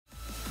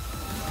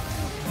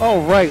All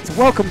right,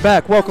 welcome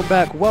back,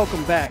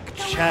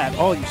 chat,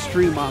 all you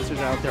stream monsters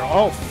out there,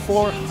 all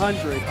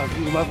 400 of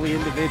you lovely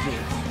individuals.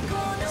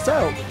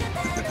 So,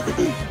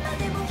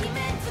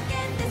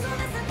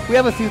 we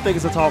have a few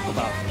things to talk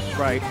about,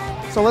 right?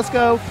 So let's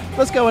go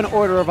in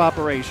order of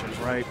operations,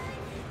 right?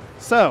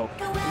 So,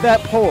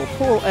 that pool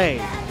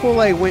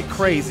A went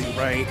crazy,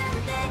 right?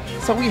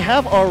 So we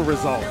have our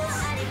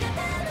results.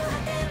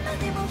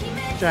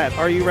 Chat,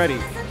 are you ready?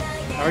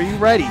 Are you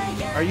ready?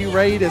 Are you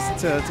ready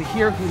to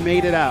hear who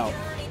made it out?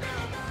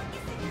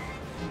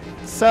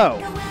 So,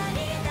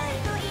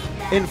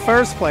 in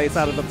first place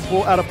out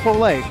of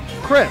pool A,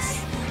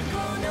 Chris.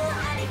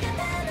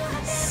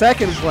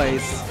 Second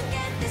place,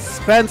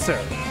 Spencer.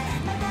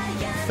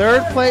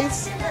 Third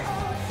place,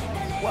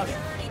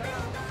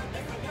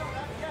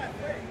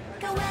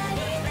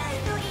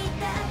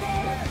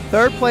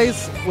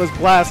 was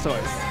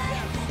Blastoise.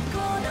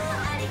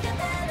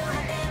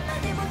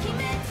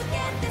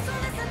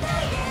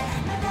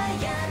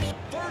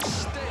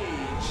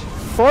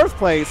 Fourth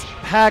place,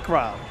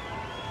 Packrob.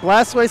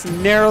 Blastoise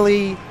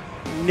narrowly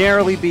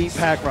beat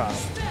Packrob.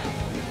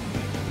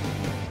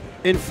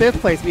 In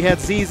fifth place, we had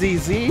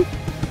ZZZ.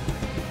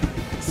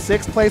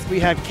 Sixth place, we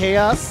had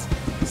Chaos.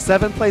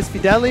 Seventh place,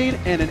 Fideline.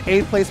 And in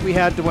eighth place, we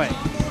had Dwayne.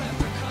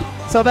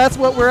 So that's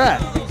what we're at.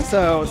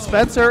 So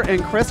Spencer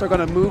and Chris are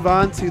going to move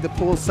on to the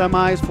pool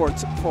semis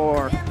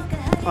for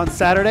on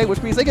Saturday,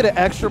 which means they get an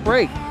extra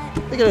break.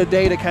 They get a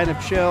day to kind of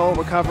chill,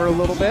 recover a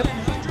little bit.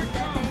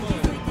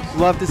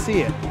 Love to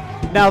see it.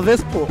 Now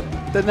this pool,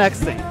 the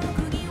next thing.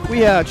 We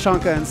have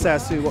Chunka and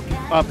Sessu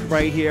up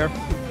right here.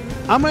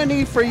 I'm going to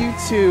need for you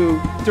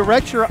to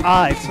direct your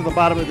eyes to the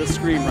bottom of the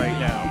screen right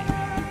now.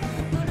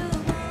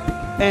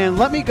 And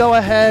let me go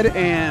ahead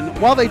and,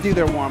 while they do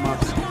their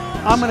warm-ups,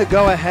 I'm going to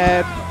go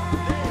ahead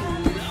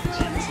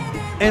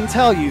and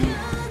tell you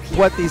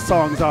what these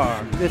songs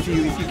are, if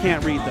you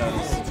can't read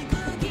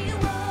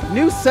those.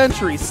 New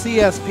Century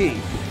CSP.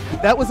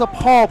 That was a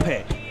Paul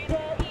pick.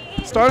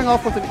 Starting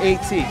off with an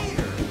 18.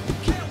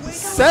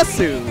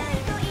 Sessu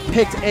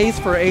picked Ace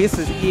for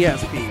Ace's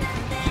ESP.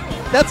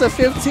 That's a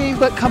 15,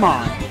 but come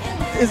on.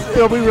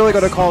 Are we really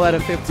going to call that a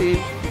 15?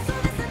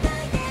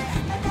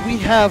 We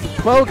have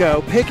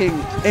Bogo picking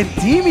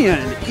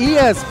Endymion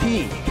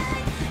ESP.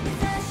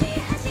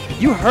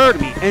 You heard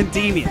me,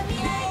 Endymion.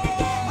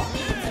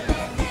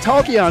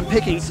 Tokyon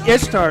picking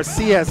Ishtar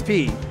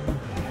CSP.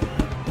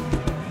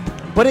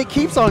 But it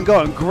keeps on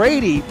going.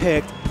 Grady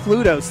picked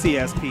Pluto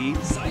CSP.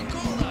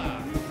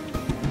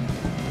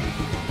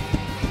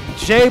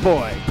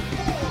 J-Boy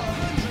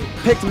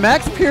picked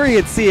Max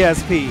Period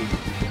CSP.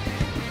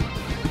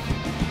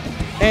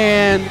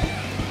 And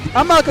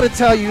I'm not going to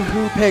tell you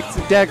who picked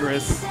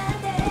Degris,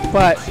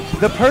 but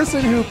the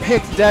person who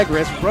picked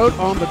Degris wrote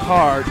on the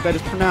card that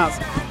is pronounced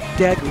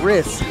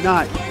Degris,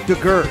 not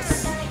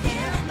Degurs.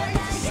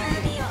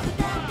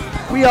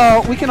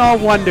 We can all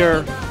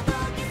wonder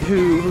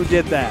who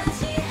did that.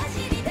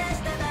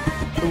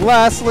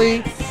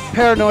 Lastly,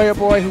 Paranoia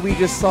Boy, who we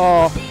just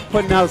saw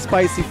putting out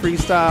spicy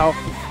freestyle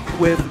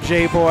with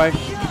J-Boy,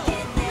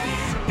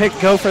 picked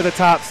Go for the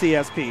Top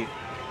CSP.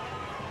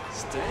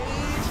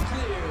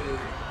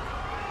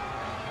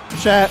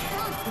 Chat,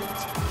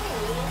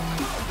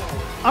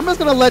 I'm just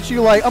gonna let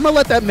you I'm gonna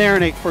let that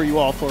marinate for you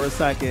all for a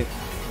second.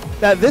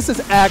 That this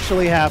is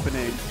actually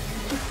happening.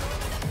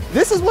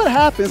 This is what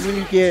happens when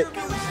you get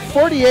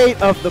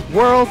 48 of the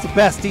world's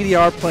best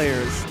DDR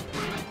players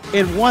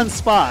in one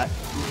spot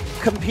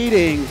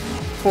competing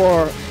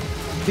for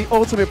the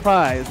ultimate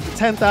prize, the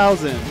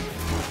 10,000.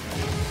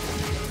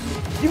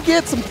 You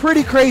get some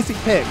pretty crazy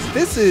picks.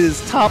 This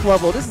is top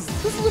level. This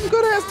is some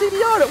good ass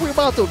DDR that we're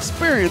about to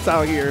experience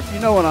out here, if you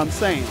know what I'm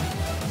saying.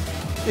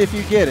 If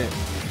you get it.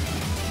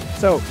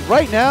 So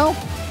right now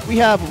we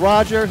have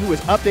Roger, who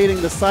is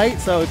updating the site.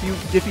 So if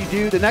you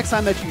do, the next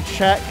time that you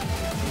check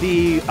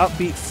the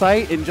Upbeat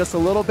site in just a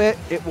little bit,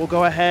 it will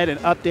go ahead and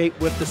update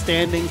with the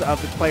standings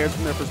of the players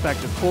from their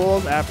respective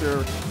pools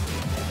after.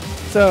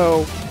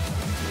 So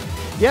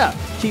yeah,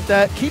 keep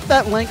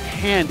that link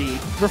handy.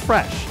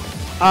 Refresh.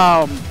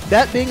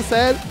 That being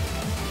said,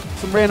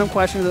 some random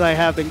questions that I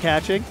have been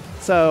catching.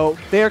 So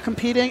they're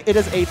competing. It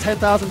is a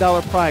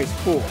 $10,000 prize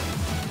pool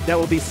that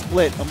will be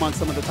split among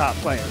some of the top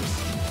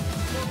players.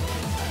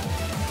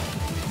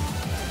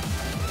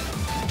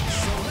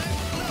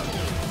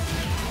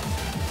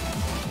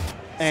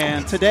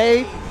 And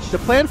today, the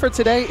plan for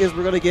today is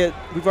we've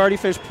already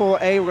finished Pool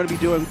A, we're going to be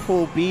doing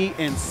Pool B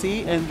and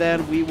C, and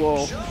then we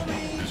will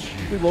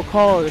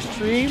call it a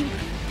stream,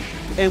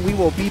 and we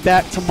will be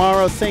back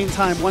tomorrow, same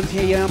time, 1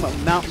 p.m.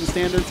 Mountain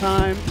Standard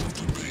Time,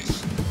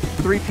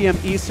 3 p.m.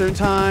 Eastern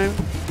Time,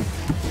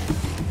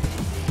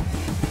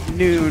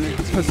 noon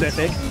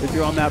Pacific, if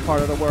you're on that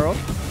part of the world.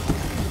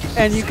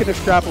 And you can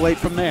extrapolate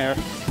from there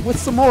with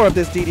some more of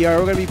this DDR.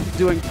 We're going to be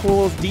doing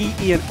Pools D,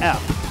 E, and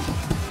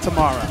F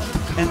tomorrow.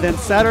 And then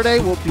Saturday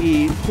will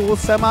be pool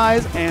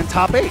semis and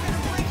top 8.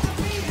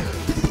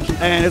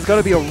 And it's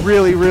going to be a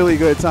really, really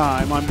good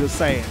time, I'm just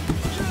saying.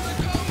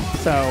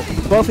 So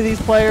both of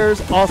these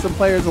players, awesome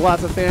players,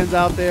 lots of fans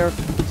out there.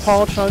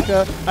 Paul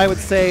Chunka. I would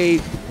say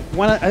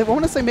I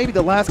want to say maybe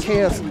the last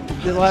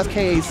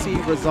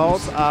KAC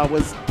results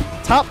was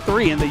top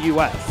 3 in the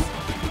U.S.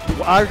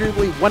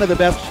 Arguably one of the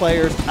best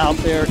players out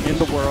there in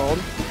the world.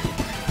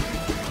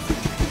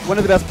 One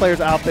of the best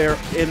players out there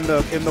in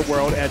the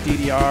world at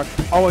DDR.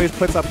 Always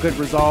puts up good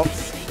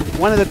results.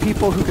 One of the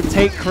people who can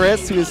take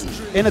Chris, who is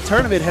in a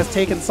tournament, has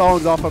taken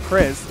songs off of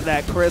Chris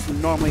that Chris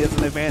normally has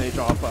an advantage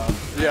off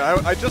of.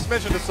 Yeah, I just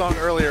mentioned a song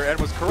earlier and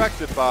was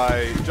corrected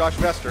by Josh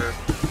Vester.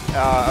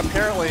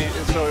 Apparently,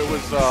 so it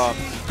was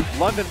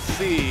London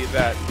C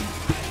that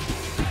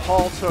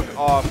Paul took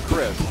off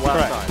Chris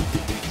last time.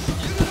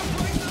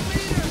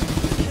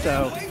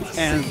 So,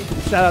 and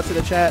shout out to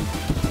the chat.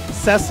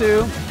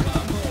 SESSU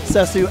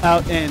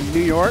out in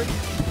New York.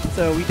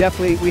 So we have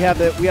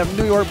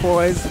New York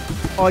boys.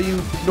 All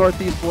you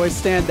Northeast boys,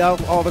 stand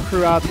up. All the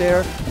crew out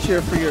there,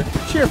 cheer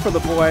for the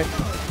boy.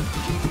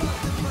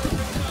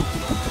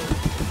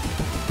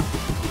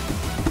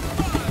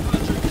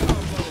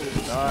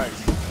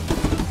 Nice.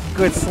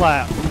 Good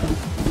slap.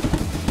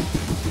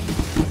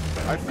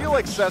 I feel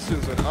like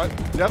Sessu's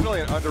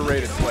definitely an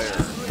underrated player.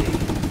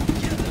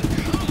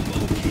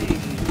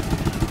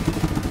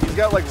 He's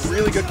got like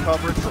really good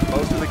coverage for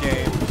most of the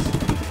games,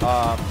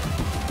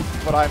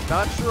 but I'm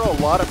not sure a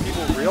lot of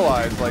people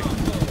realize like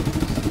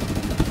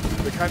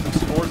the kinds of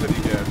scores that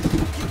he gets.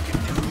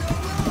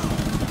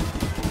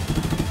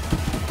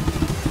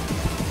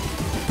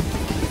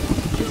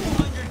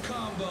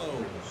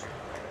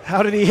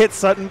 How did he hit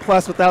Sutton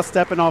Plus without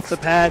stepping off the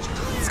pad?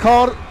 It's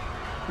called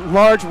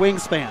large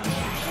wingspan.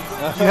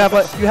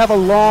 You have a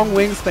long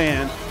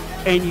wingspan,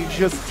 and you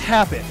just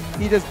tap it.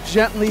 You just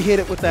gently hit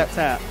it with that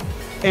tap,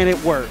 and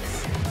it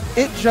works.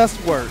 It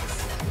just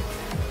works.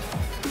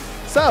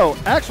 So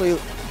actually,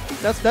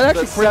 that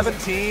actually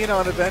 17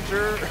 on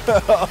Adventure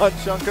on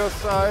Chunka's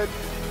side.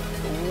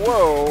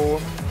 Whoa.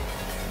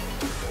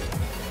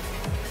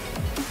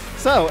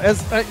 So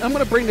I'm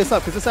going to bring this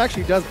up because this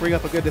actually does bring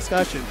up a good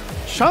discussion.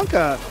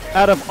 Chunka,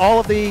 out of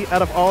all the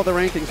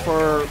rankings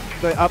for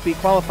the upbeat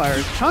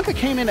qualifiers, Chunka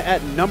came in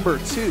at number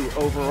 2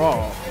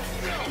 overall.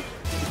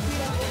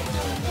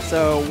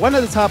 So one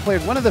of the top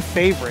players, one of the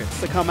favorites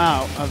to come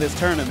out of this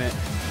tournament.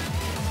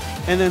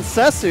 And then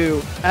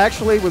Sessu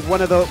actually was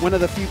one of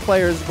the few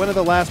players, one of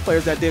the last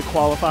players that did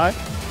qualify.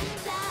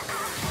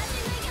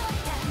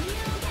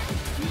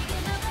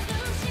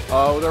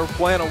 Oh, they're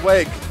playing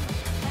awake.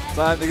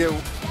 Time to get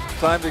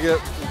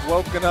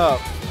woken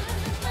up.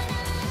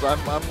 So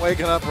I'm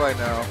waking up right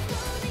now.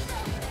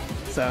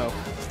 So,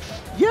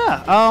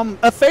 yeah,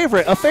 a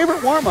favorite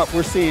warm-up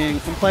we're seeing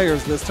from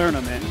players this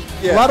tournament.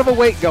 Yeah. A lot of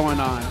awake going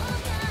on.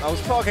 I was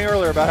talking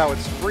earlier about how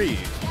it's free.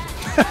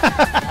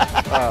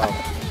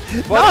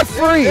 Not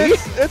free.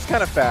 It's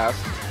kind of fast.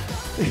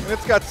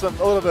 It's got a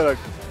little bit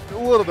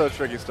of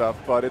tricky stuff,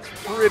 but it's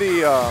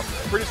pretty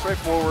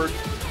straightforward.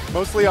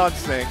 Mostly on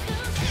sync.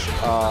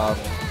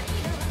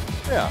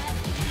 Yeah,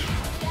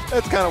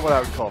 that's kind of what I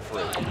would call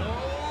free.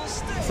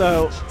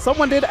 So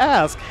someone did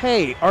ask,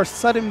 hey, are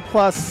Sudden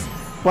Plus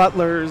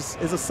butlers,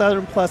 is a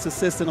Sudden Plus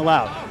assistant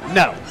allowed?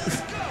 No,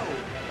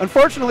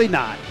 unfortunately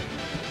not.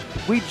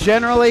 We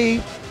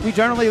generally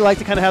like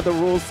to kind of have the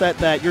rules set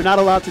that you're not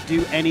allowed to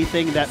do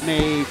anything that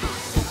may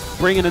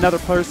bring in another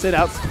person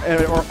out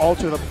or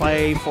alter the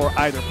play for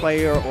either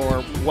player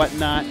or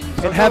whatnot.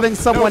 So and having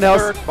someone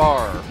else, third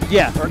bar.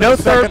 Yeah, or no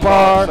third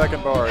bar.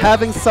 Second bar.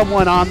 Having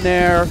someone on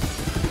there,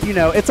 you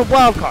know, it's a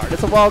wild card.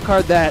 It's a wild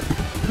card that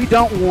we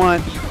don't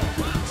want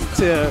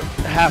to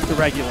have to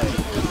regulate.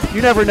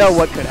 You never know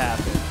what could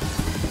happen.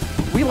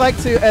 We like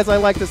to, as I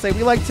like to say,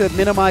 we like to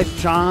minimize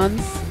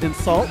John's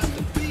insult.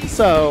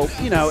 So,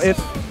 you know, if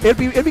it'd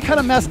be kind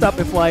of messed up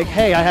if like,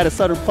 hey, I had a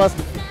Sudden Plus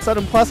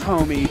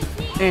homie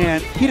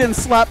and he didn't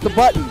slap the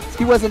button.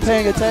 He wasn't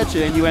paying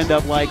attention and you end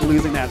up like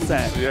losing that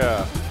set.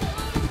 Yeah.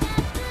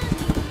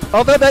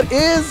 Although that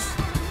is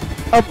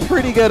a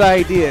pretty good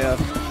idea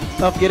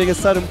of getting a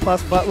Sudden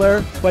Plus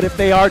butler, but if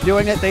they are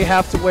doing it, they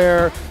have to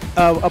wear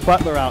a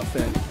butler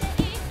outfit.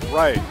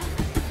 Right.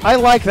 I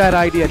like that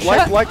idea.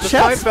 Like the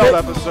Seinfeld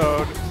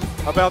episode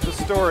about the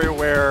story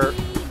where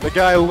the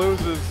guy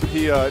loses,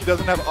 he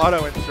doesn't have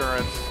auto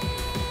insurance,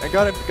 and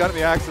got in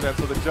the accident,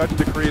 so the judge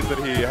decrees that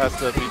he has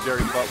to be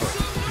Jerry's butler.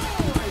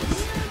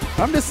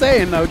 I'm just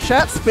saying, though,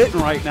 chat's spitting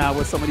right now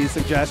with some of these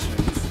suggestions.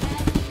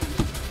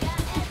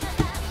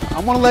 I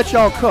want to let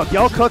y'all cook.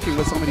 Y'all cooking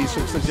with some of these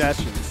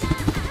suggestions.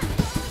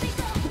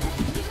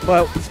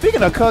 But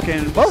speaking of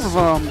cooking, both of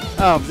them,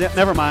 oh,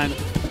 never mind.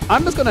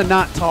 I'm just going to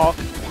not talk.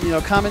 You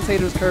know,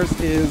 commentator's curse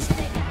is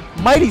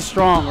mighty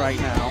strong right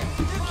now.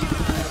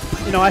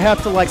 You know, I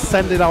have to like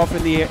send it off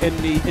in the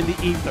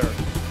ether.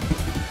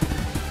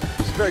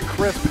 It's very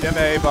crisp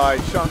MA by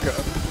Chunka,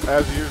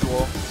 as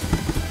usual.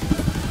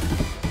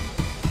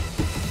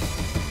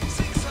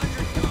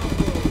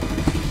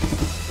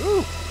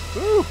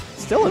 Ooh,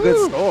 still a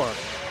good score.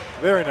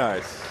 Very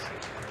nice.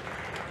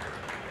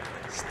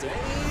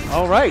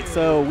 All right,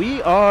 so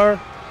we are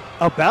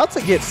about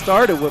to get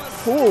started with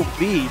Pool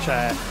B,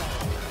 chat.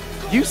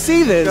 You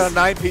see this. Got a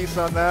 9-piece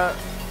on that.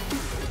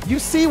 You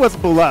see what's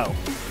below.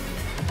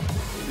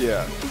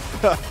 Yeah.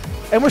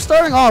 And we're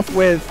starting off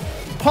with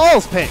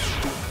Paul's pick.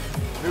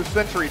 New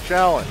Century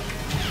Challenge.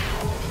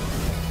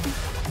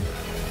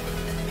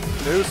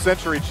 New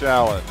Century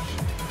Challenge.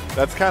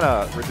 That's kind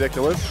of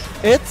ridiculous.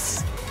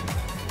 It's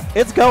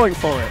going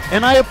for it,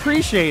 and I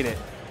appreciate it.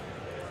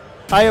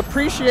 I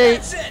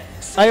appreciate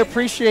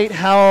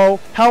how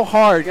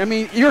hard. I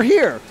mean, you're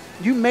here.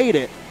 You made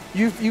it.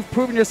 You've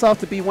proven yourself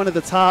to be one of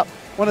the top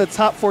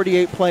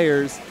 48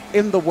 players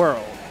in the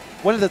world.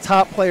 One of the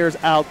top players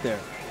out there.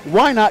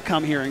 Why not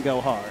come here and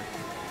go hard?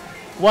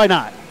 Why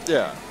not?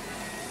 Yeah.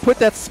 Put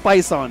that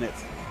spice on it.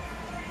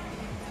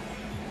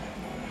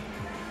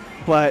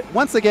 But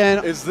once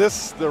again, is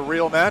this the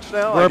real match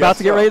now? We're about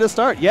to get ready to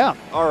start. Yeah.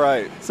 All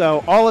right.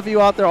 So all of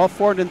you out there, all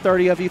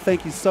 430 of you,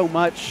 thank you so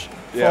much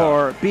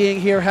for being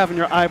here, having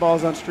your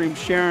eyeballs on stream,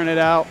 sharing it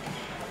out.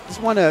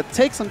 Just want to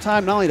take some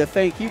time not only to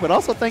thank you, but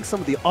also thank some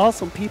of the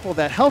awesome people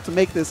that helped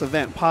make this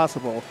event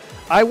possible.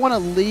 I want to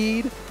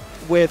lead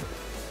with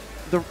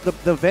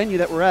the venue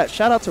that we're at.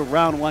 Shout out to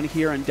Round 1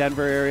 here in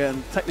Denver area,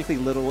 and technically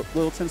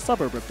Littleton,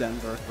 suburb of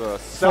Denver. The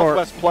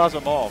Southwest Plaza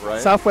Mall, right?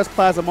 Southwest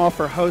Plaza Mall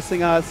for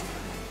hosting us.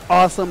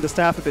 Awesome. The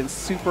staff have been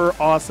super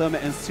awesome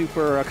and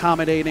super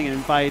accommodating and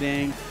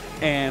inviting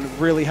and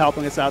really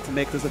helping us out to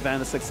make this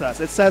event a success.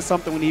 It says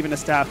something when even the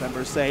staff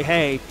members say,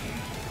 hey,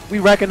 we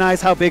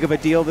recognize how big of a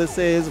deal this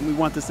is and we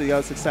want this to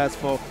go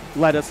successful.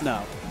 Let us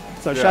know.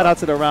 So shout out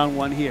to the Round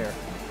 1 here.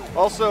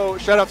 Also,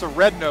 shout out to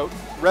Red Note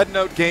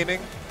Gaming.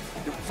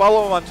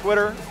 Follow them on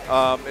Twitter.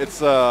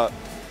 It's a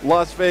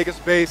Las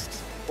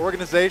Vegas-based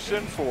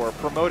organization for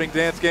promoting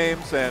dance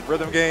games and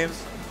rhythm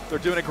games. They're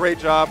doing a great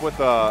job with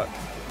a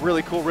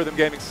really cool rhythm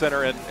gaming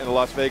center in the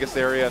Las Vegas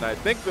area, and I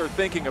think they're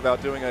thinking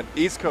about doing an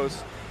East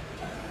Coast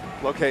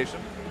location.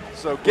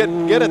 So get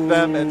at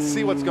them and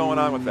see what's going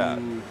on with that.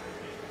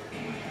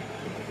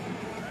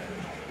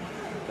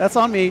 That's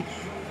on me.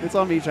 It's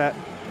on me, chat.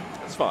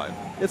 It's fine.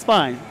 It's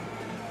fine.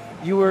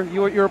 You're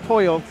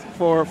Poyo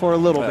for a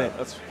little bit.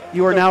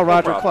 You are now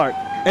Roger Clark.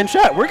 And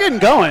chat, we're getting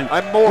going.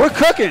 We're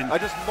cooking. I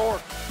just more.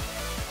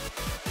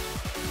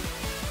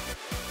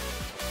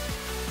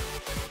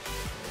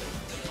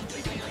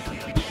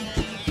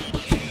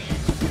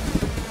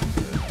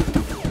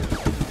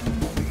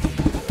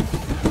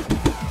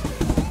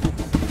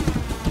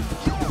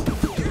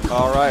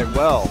 All right,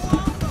 well,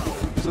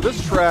 so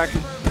this track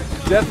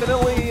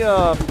definitely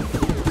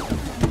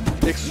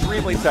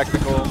extremely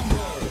technical.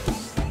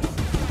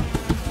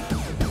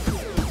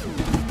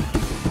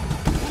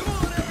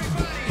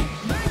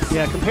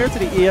 Yeah, compared to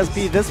the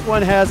ESP, this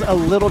one has a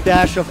little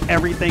dash of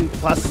everything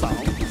plus some. All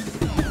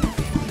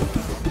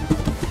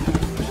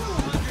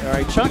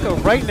right,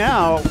 CHUNKA right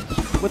now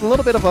with a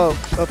little bit of a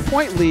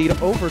point lead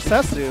over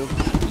SESSU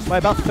by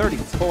about 30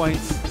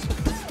 points,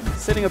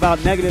 sitting about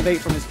 -8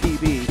 from his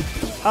PB.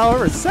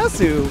 However,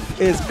 SESSU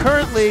is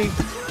currently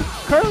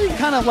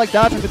kind of like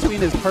dodging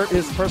between his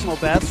personal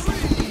bests.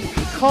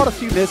 Caught a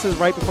few misses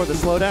right before the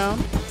slowdown.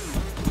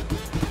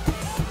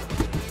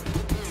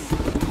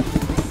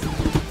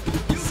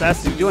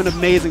 SESSU doing an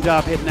amazing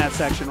job hitting that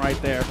section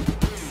right there.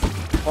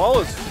 Paul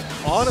is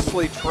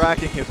honestly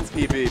tracking his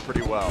PB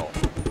pretty well,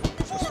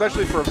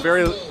 especially for a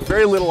very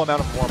little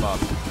amount of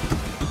warm-up.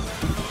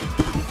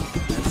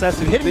 And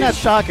SESSU hitting that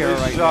shock arrow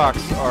right there. These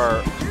shocks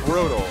are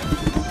brutal.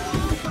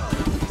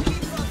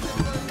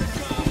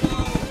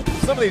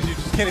 Some of these you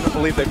just can't even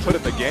believe they put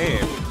in the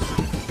game.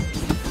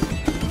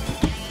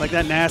 Like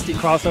that nasty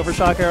crossover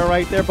shock arrow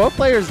right there. Both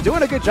players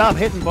doing a good job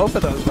hitting both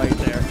of those right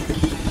there.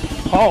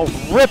 Paul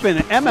ripping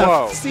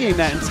MF, seeing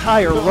that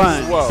entire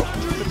run. Whoa.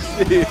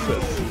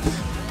 Jesus.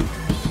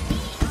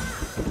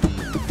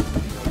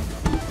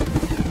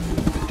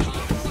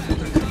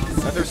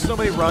 And there's so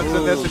many runs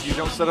in this, if you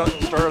don't start on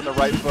the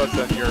right foot,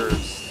 then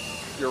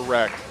you're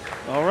wrecked.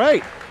 All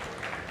right.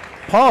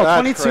 Paul,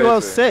 That's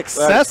 2206.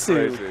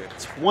 SESSU, crazy.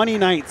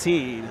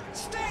 2019.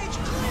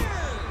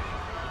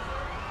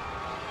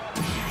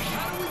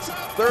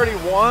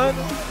 31?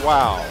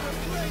 Wow.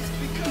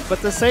 But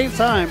at the same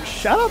time,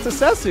 shout out to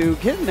SESSU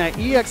getting that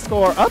EX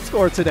score up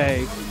score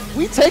today.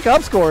 We take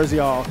up scores,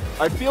 y'all.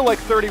 I feel like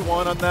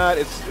 31 on that.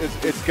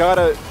 It's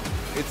gotta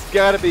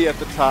be at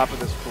the top of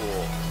this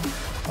pool.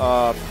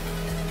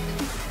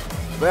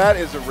 That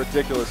is a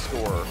ridiculous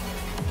score.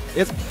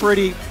 It's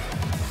pretty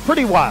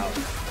wild.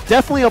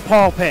 Definitely a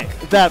Paul pick,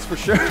 that's for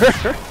sure.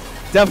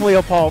 Definitely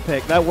a Paul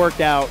pick. That worked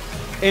out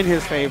in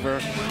his favor.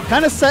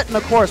 Kind of setting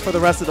the course for the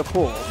rest of the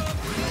pool.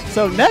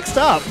 So next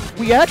up,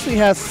 we actually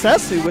have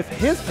SESSU with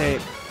his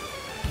pick,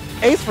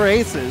 Ace for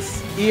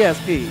Aces,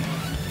 ESP.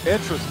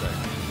 Interesting.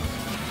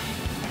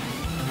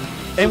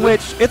 In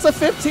which it's a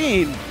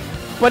 15,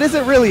 but is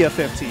it really a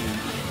 15?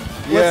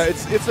 Yeah,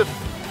 it's a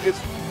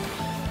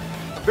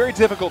very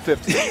difficult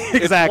 15.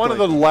 Exactly. It's one of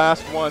the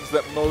last ones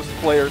that most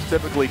players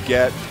typically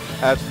get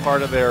as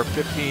part of their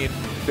 15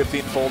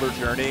 folder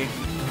journey,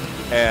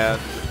 and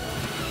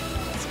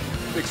it's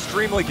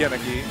extremely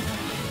gimmicky.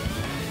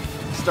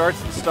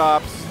 Starts and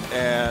stops,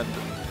 and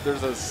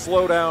there's a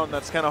slowdown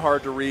that's kind of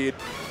hard to read.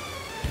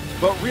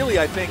 But really,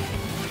 I think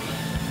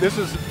this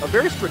is a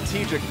very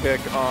strategic pick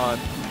on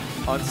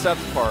on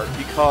Seth's part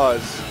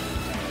because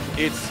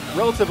it's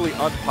relatively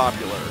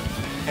unpopular.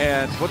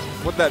 And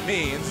what that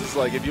means is,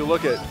 like, if you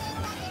look at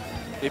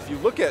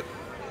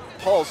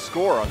Paul's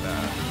score on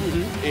that,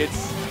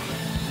 it's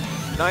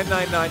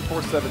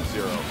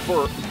 999,470.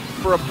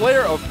 For a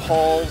player of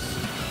Paul's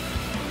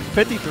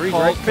 53,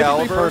 right? 53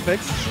 caliber,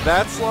 perfects.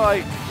 That's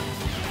like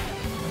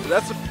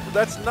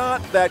that's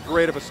not that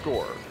great of a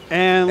score.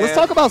 And let's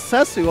talk about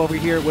Sessu over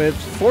here with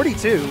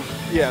 42.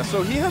 Yeah,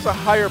 so he has a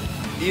higher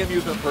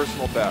E-Amusement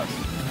personal best.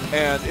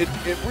 And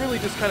it really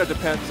just kind of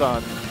depends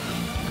on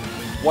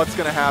what's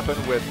going to happen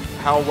with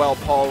how well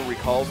Paul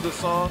recalls this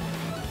song.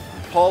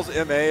 Paul's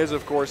MA is,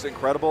 of course,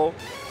 incredible.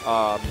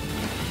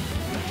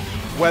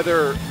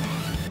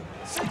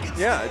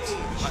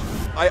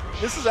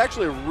 This is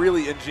actually a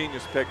really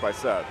ingenious pick by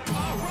Seth.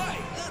 All right,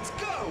 let's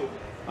go.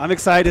 I'm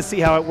excited to see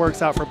how it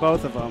works out for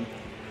both of them.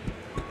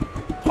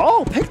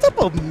 Paul picked up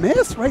a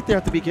miss right there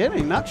at the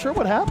beginning. Not sure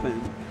what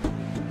happened.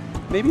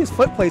 Maybe his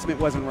foot placement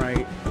wasn't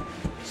right.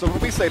 So when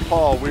we say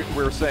Paul,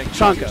 we're saying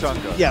Chunka.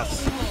 Chunka.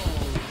 Yes.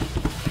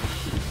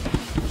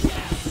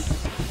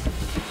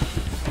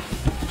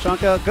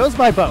 Chunka goes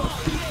by both.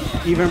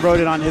 Even wrote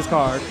it on his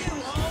card.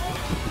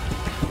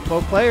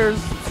 Both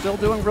players still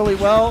doing really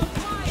well.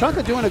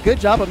 Chunka doing a good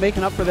job of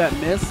making up for that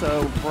miss.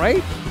 So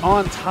right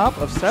on top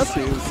of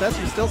Sessu.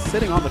 Sessu's still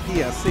sitting on the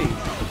PSC.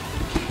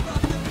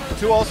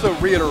 To also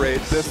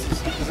reiterate, this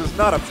is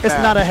not a match. It's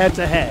not a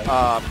head-to-head.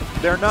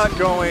 They're not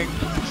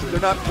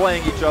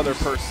playing each other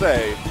per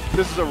se.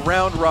 This is a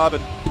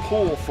round-robin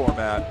pool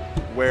format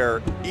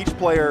where each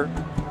player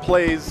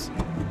plays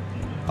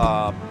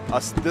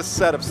this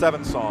set of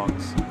 7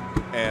 songs,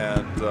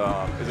 and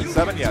is it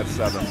 7? Yeah, it's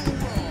 7.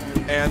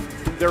 And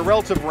their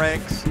relative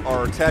ranks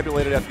are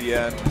tabulated at the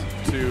end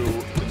to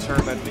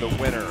determine the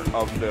winner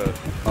of the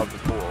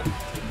pool.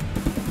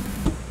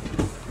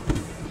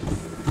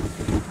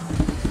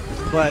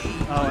 But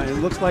it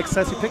looks like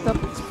Sessu picked up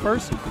his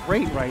first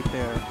great right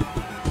there.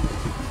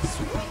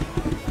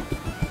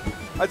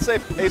 I'd say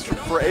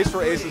for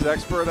Aces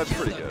Expert, that's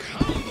pretty good.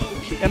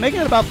 And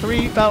making it about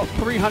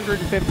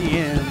 350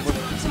 in with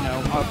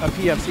a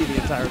PFC the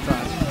entire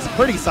time. It's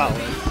pretty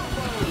solid.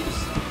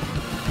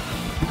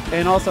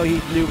 And also he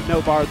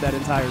no barred that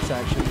entire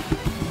section.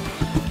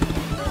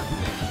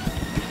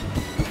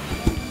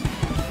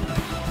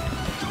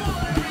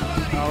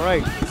 All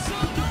right.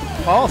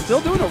 Paul still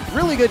doing a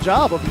really good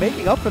job of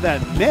making up for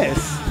that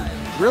miss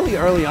really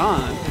early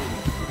on.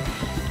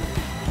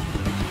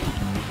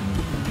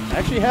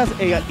 Actually has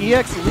a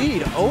EX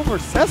lead over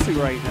Sessu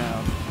right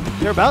now.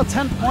 They're about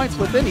 10 points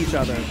within each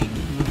other.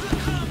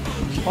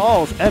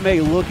 Paul's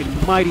MA looking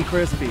mighty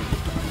crispy.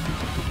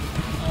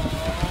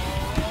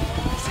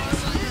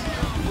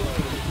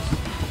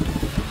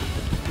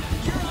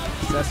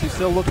 Sessu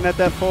still looking at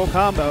that full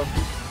combo.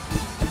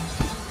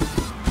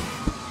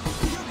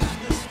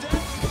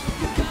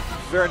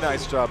 Very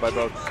nice job by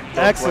both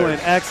Excellent,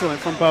 players. excellent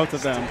from both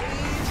of them.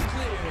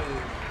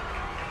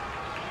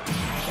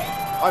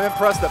 I'm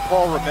impressed that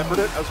Paul remembered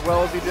it as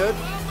well as he did,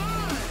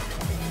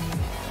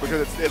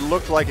 because it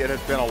looked like it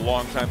had been a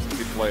long time since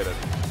he played it.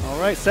 All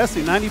right,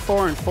 Sessu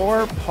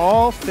 94-4,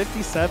 Paul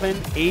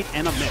 57-8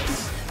 and a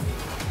miss.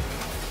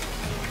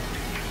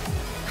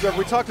 So have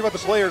we talked about the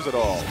players at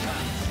all?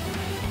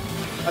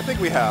 I think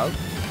we have.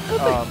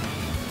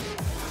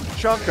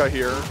 Chunka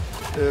here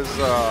is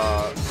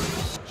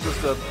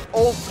just an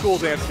old school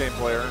dance game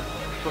player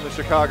from the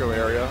Chicago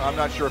area. I'm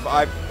not sure if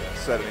I've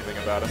said anything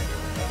about him,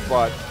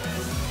 but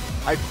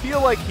I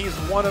feel like he's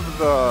one of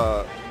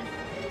the,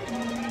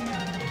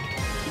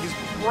 he's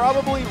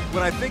probably,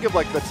 when I think of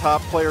like the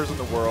top players in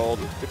the world,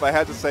 if I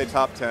had to say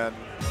top 10,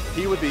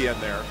 he would be in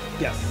there.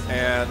 Yes.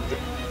 And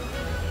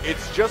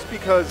it's just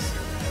because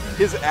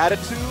his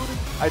attitude,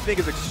 I think,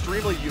 is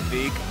extremely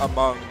unique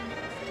among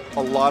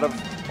a lot of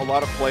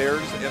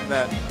players, in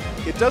that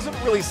it doesn't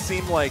really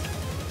seem like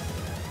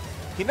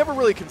he never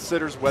really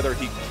considers whether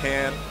he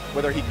can't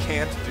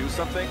do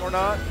something or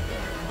not.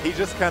 He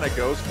just kind of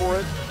goes for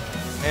it.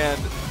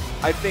 And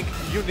I think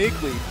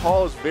uniquely,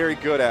 Paul is very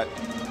good at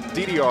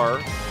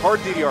DDR, hard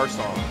DDR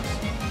songs,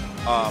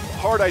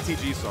 hard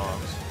ITG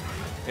songs,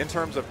 in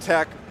terms of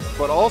tech,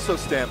 but also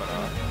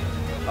stamina.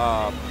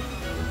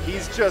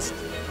 He's just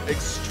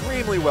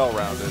extremely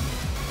well-rounded,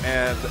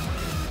 and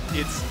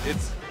it's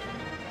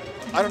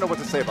I don't know what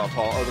to say about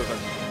Paul other than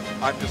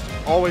I'm just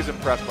always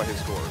impressed by his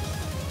scores.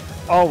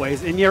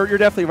 Always, and you're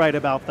definitely right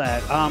about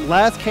that.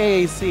 Last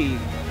KAC,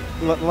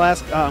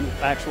 last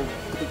actual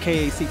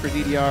KAC for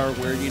DDR,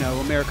 where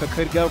America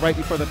could go right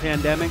before the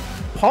pandemic,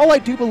 Paul, I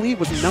do believe,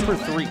 was number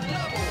 3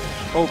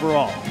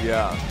 overall.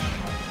 Yeah.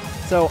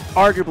 So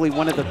arguably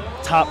one of the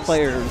top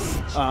players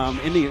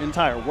in the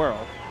entire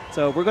world.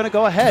 So we're going to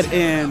go ahead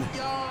and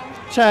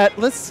chat.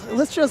 Let's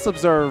just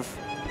observe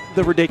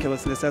the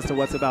ridiculousness as to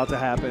what's about to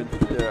happen.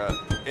 Yeah.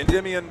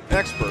 Endymion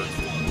Expert,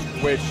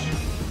 which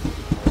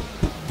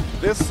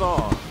this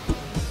song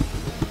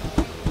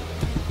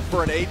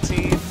for an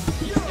 18,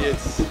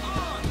 it's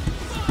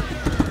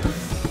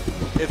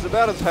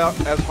about as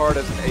hard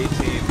as an 18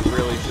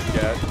 really should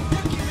get.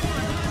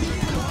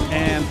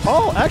 And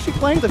Paul actually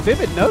playing the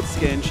Vivid Note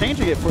skin,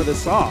 changing it for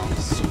this song.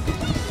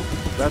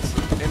 That's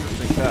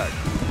interesting tech.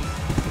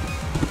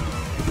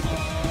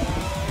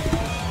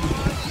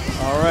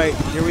 All right,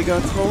 here we go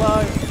into the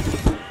live.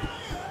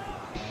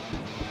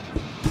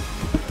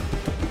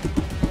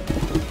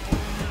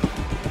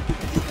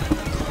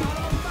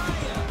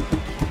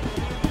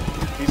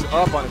 He's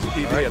up on his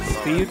PB Right, at the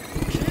speed.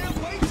 moment.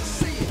 Can't wait to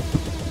see it.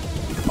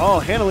 Oh,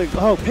 handling.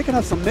 Oh, picking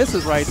up some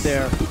misses right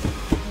there.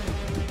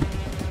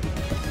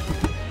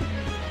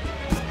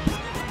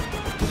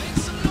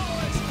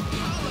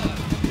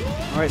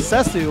 All right,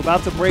 Sessu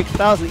about to break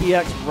 1000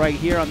 EX right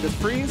here on this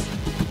freeze.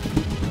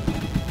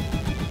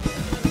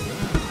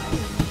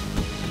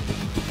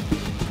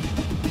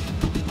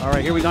 All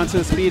right, here we go into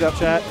the speed up,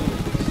 chat.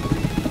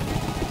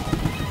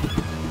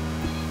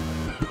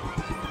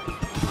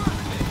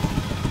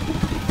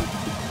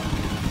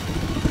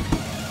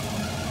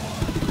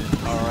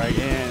 All right,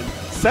 and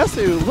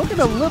Sessu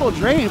looking a little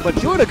drained, but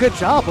doing a good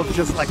job of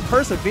just like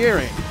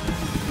persevering.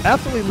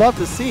 Absolutely love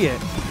to see it.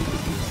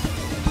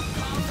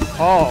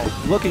 Paul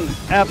looking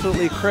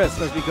absolutely crisp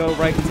as we go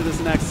right into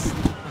this next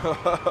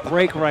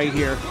break right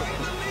here.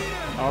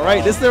 All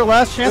right, this is their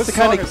last chance to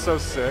kind of. This song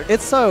is so sick.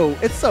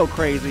 It's so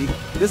crazy.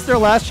 This is their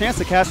last chance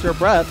to catch their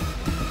breath.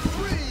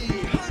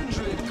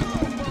 300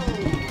 combos. Come on,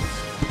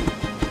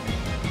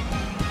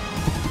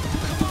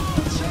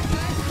 check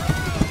that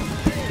crowd.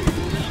 Hey, love it.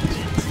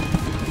 400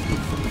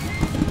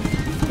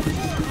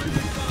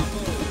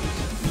 combos.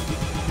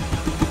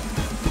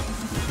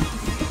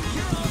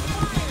 You're on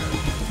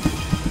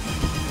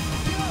fire.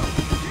 Yo,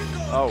 you're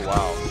going Oh,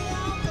 wow.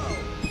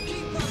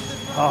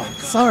 Oh,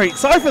 sorry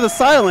for the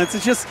silence.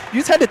 It's just you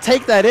just had to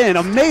take that in.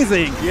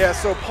 Amazing, Yeah,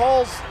 so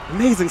Paul's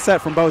amazing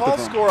set from both of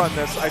them. score on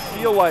this, I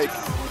feel like,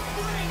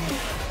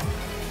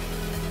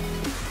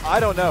 I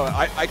don't know.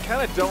 I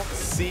kind of don't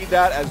see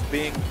that as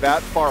being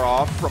that far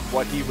off from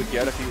what he would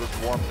get if he was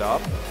warmed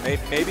up.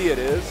 Maybe it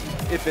is.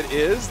 If it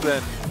is,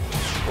 then,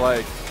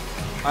 like,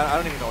 I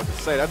don't even know what to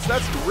say. That's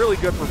really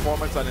good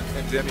performance on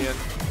Endymion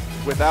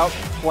without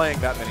playing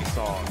that many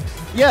songs.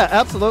 Yeah,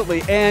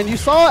 absolutely. And you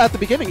saw at the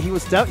beginning he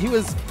was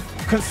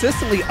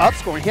consistently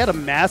upscoring. He had a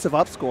massive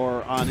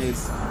upscore on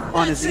his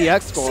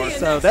EX score,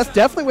 so that's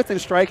definitely within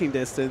striking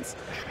distance.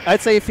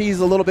 I'd say if he's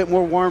a little bit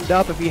more warmed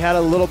up, if he had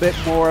a little bit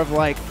more of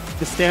like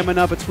the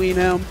stamina between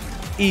him,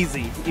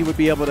 easy. He would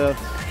be able to.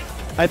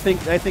 I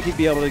think he'd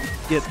be able to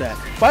get that.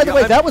 By the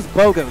way, that was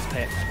Bogo's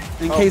pick,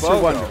 in case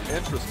you're wondering.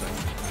 Interesting.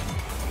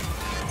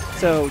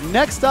 So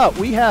next up,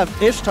 we have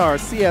Ishtar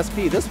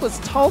CSP. This was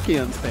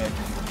Tolkien's pick.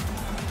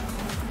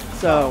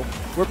 So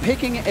we're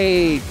picking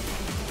an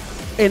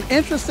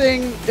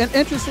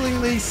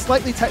interestingly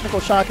slightly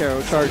technical shock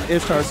arrow chart,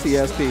 Ishtar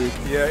CSP.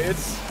 Yeah,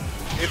 it's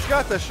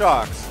got the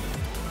shocks.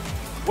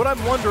 What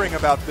I'm wondering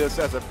about this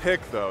as a pick,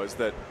 though, is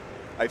that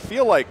I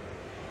feel like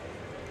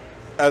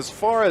as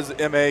far as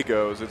MA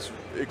goes, it's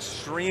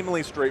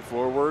extremely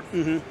straightforward.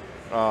 And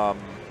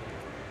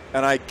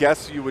I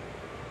guess you would,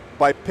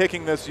 by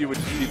picking this, you would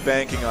be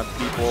banking on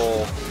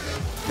people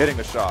hitting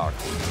the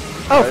shocks.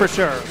 Oh, right? for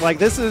sure. Like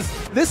this is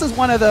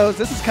one of those.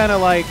 This is kind of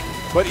like.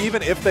 But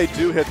even if they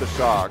do hit the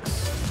shocks,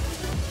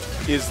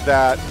 is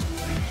that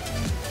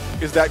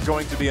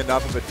going to be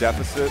enough of a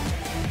deficit?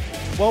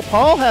 Well,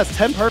 Paul has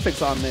 10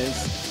 perfects on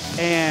this,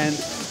 and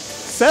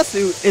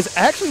Sessu is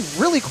actually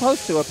really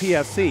close to a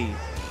PFC.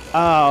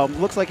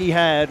 Looks like he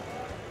had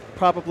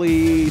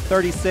probably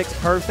 36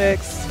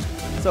 perfects.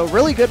 So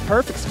really good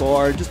perfect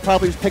score. Just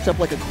probably picked up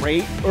like a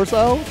grade or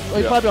so.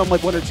 Like probably on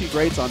like 1 or 2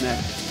 grades on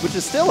that, which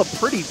is still a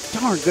pretty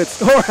darn good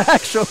score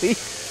actually.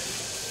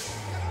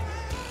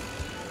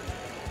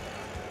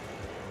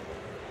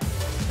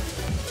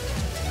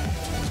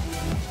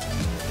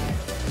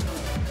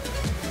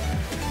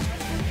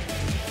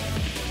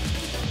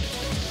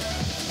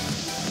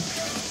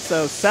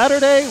 So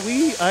Saturday,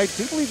 I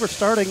do believe we're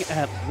starting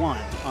at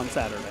 1 on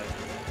Saturday,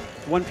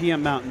 1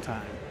 p.m. Mountain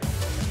Time.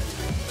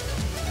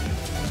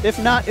 If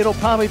not, it'll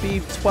probably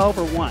be 12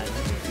 or 1.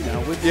 You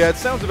know. Yeah, it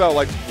sounds about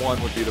like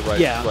 1 would be the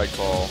right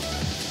call.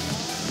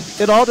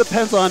 It all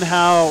depends on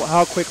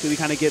how quickly we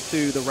kind of get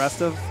through the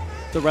rest of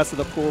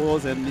the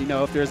pools, and you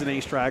know if there's any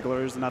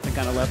stragglers, nothing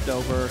kind of left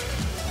over.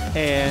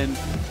 And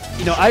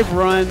you know, I've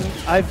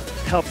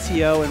helped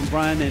TO and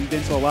run and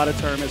been to a lot of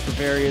tournaments for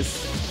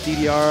various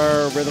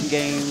DDR, rhythm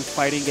games,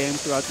 fighting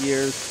games throughout the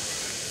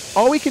years.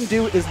 All we can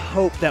do is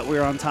hope that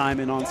we're on time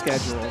and on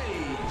schedule.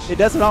 It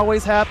doesn't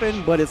always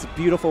happen, but it's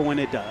beautiful when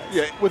it does.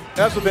 Yeah,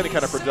 as with any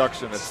kind of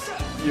production,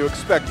 you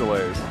expect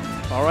delays.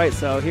 All right,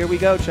 so here we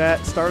go,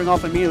 chat. Starting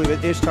off immediately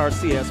with Ishtar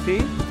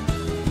CSP.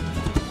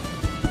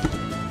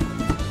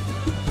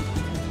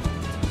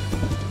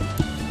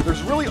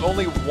 There's really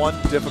only one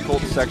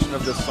difficult section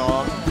of this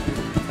song,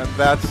 and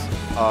that's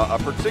a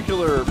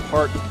particular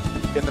part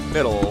in the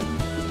middle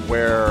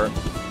where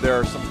there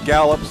are some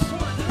gallops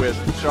with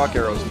shock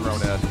arrows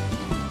thrown in,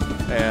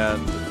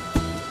 and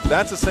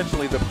that's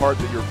essentially the part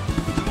that you're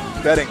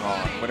betting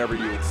on whenever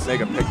you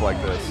make a pick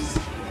like this.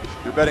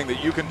 You're betting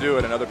that you can do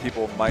it and other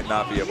people might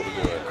not be able to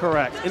do it.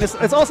 Correct. And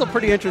it's also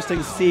pretty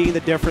interesting seeing the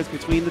difference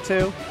between the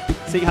two,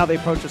 seeing how they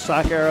approach the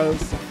shock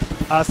arrows.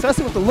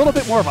 Sessu with a little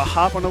bit more of a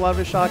hop on a lot of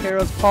his shock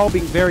arrows. Paul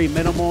being very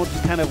minimal,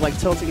 just kind of like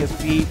tilting his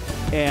feet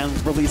and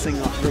releasing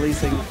off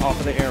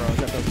of the arrows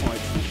at those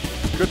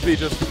points. Could be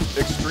just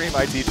extreme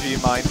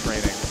ITG mind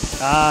training.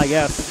 Ah,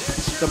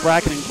 yes. The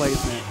bracketing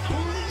placement.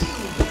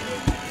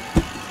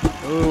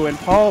 Ooh, and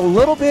Paul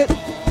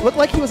looked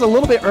like he was a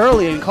little bit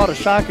early and caught a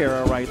shock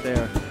arrow right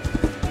there.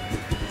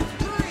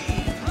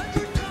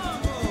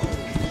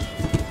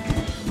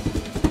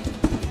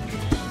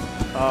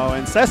 Oh,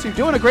 and Sessu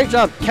doing a great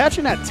job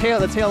catching the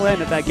tail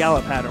end of that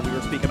gallop pattern we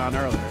were speaking on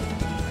earlier.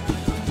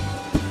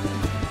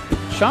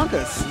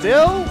 CHUNKA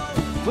still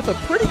with a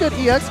pretty good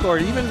EX score,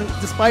 even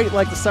despite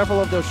like several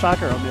of those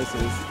shock arrow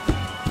misses.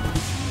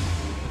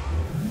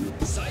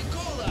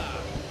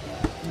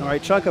 All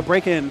right, CHUNKA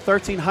breaking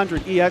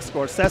 1300 EX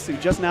score. Sessu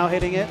just now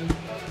hitting it.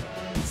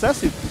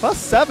 Sessu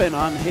 +7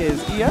 on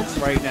his EX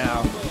right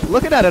now.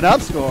 Looking at an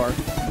up score.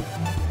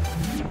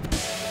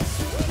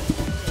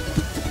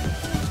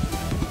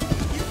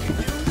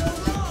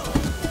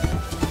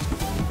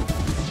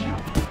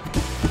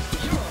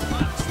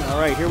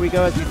 All right, here we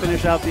go as we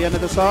finish out the end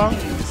of the song.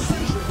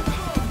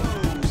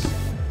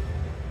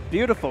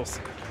 Beautiful.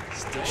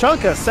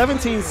 CHUNKA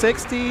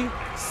 1760,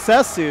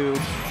 Sessu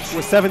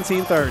with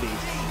 1730.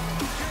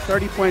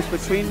 30 points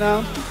between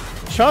them.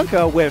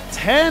 CHUNKA with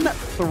 10,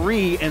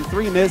 3, and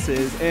 3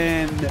 misses.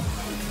 And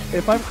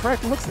if I'm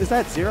correct, is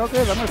that 0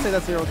 good? I'm going to say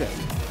that's 0 good.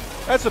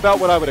 That's about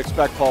what I would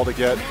expect Paul to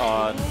get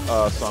on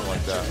a song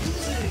like that.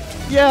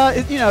 Yeah,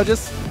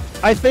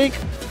 I think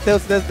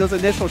those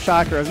initial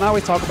shock arrows, and I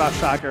always talk about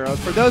shock arrows.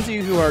 For those of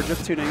you who are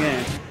just tuning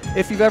in,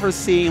 if you've ever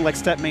seen like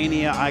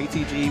Stepmania,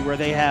 ITG, where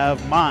they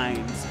have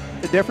mines,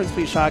 the difference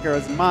between shock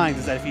arrows and mines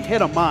is that if you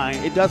hit a mine,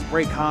 it does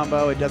break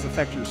combo, it does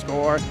affect your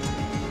score,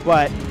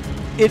 but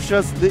it's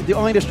just the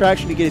only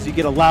distraction you get is you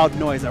get a loud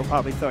noise that will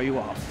probably throw you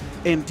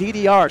off. In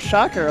DDR,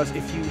 shock arrows,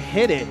 if you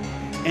hit it,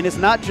 and it's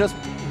not just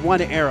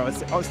one arrow,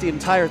 it's the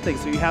entire thing,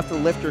 so you have to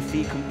lift your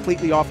feet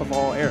completely off of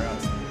all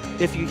arrows.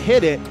 If you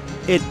hit it,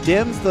 it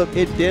dims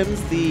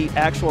the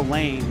actual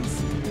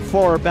lanes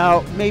for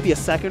about maybe a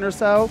second or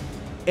so,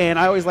 and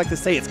I always like to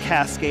say it's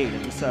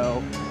cascading.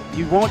 So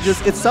you won't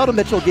it's seldom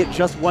that you'll get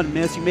just one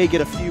miss. You may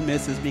get a few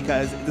misses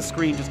because the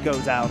screen just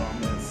goes out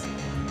on this.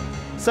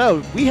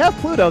 So we have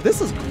Pluto.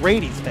 This is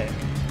Grady's pick.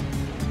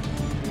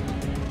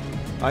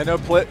 I know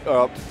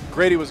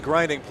Grady was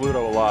grinding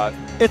Pluto a lot.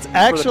 It's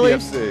actually,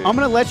 PFC. I'm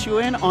going to let you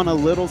in on a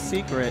little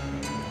secret.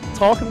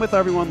 Talking with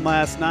everyone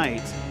last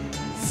night,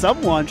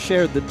 someone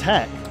shared the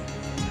tech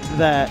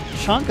that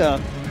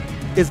CHUNKA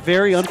is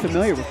very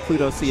unfamiliar with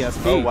Pluto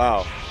CSP. Oh,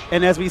 wow.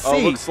 And as we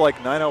see, looks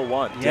like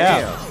 901.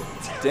 Yeah.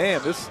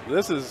 Damn,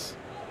 this is.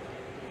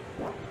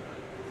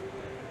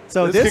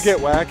 So this could get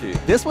wacky.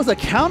 This was a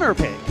counter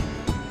pick.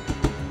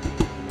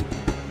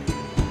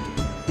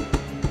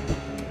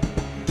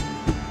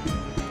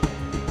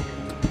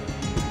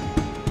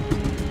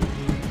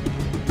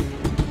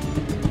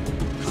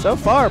 So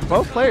far,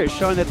 both players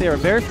showing that they are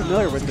very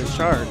familiar with this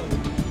chart.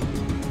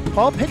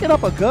 Paul picking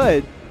up a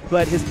good,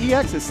 but his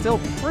EX is still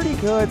pretty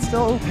good.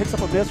 Still picks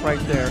up a miss right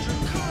there.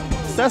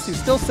 Sessu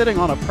still sitting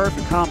on a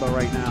perfect combo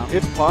right now.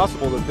 It's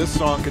possible that this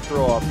song could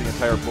throw off the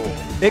entire pool.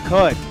 It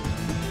could.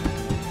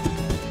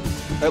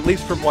 At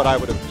least from what I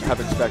would have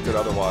expected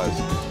otherwise.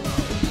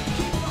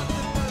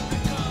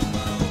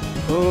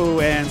 Ooh,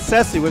 and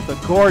Sessu with the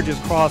gorgeous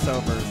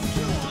crossovers.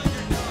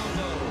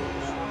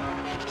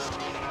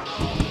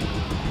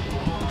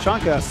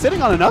 CHUNKA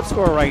sitting on an up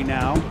score right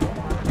now.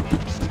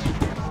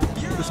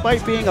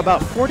 Despite being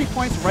about 40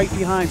 points right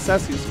behind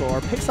Sessu's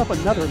score, picks up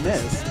another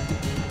miss.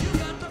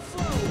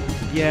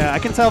 Yeah, I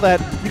can tell that,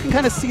 you can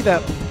kind of see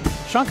that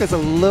CHUNKA's a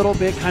little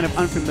bit kind of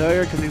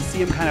unfamiliar because you see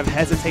him kind of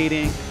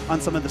hesitating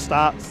on some of the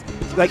stops.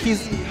 Like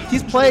he's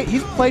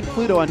played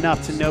Pluto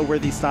enough to know where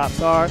these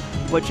stops are,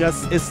 but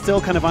just is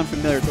still kind of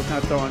unfamiliar, so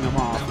kind of throwing him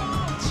off.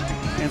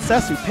 And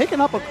Sessu picking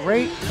up a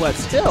great, but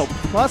still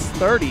plus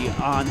 30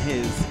 on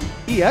his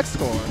EX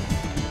score.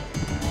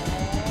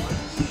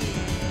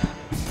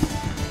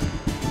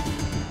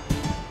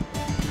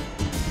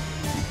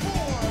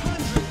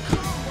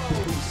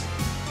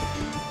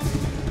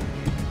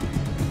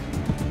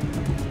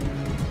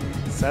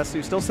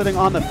 Sessu still sitting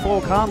on the full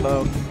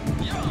combo.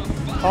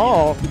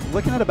 Paul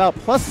looking at about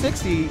plus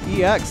 60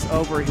 EX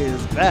over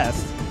his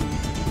best.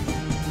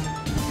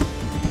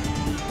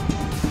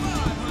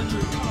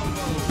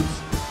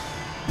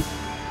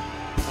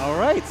 All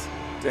right.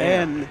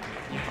 Damn. And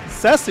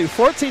Sessu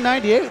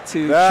 1498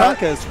 to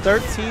CHUNKA's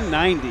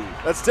 1390.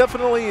 That's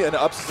definitely an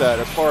upset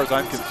as far as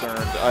I'm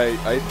concerned.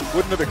 I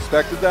wouldn't have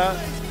expected that.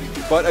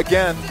 But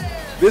again,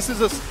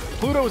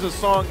 Pluto is a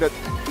song that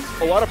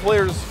a lot of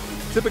players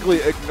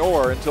typically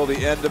ignore until the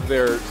end of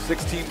their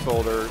 16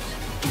 folders,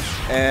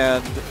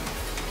 and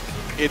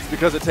it's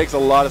because it takes a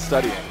lot of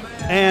studying.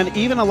 And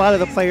even a lot of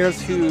the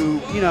players who,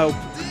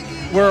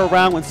 were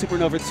around when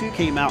Supernova 2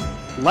 came out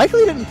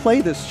likely didn't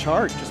play this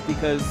chart just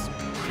because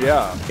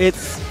yeah,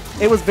 it's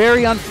It was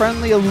very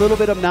unfriendly, a little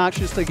bit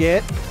obnoxious to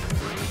get.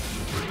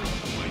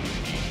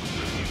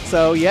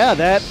 So yeah,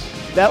 that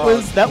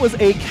was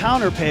a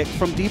counter pick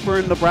from deeper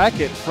in the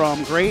bracket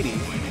from Grady.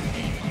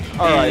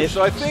 All right,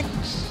 so I think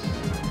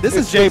this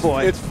is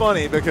J-Boy. It's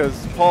funny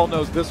because Paul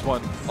knows this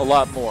one a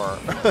lot more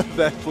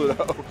than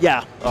Pluto.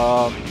 Yeah.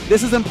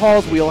 This is in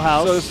Paul's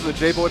wheelhouse. So this is a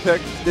J-Boy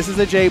pick? This is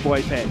a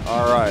J-Boy pick.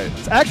 All right.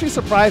 It's actually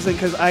surprising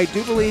because I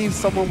do believe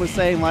someone was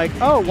saying like,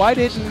 oh, why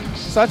didn't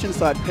such and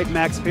such pick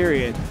Max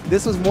Period?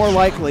 This was more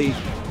likely.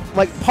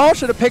 Like, Paul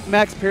should have picked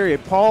Max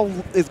Period. Paul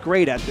is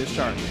great at this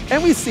chart.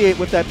 And we see it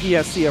with that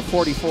PSC of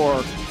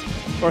 44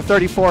 or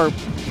 34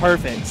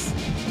 perfects.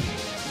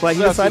 But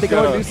he decided to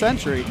go to New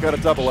Century. Got a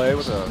double A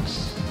with a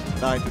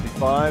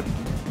 955.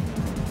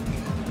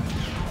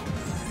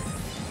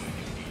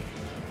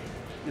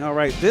 All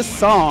right, this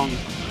song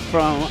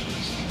from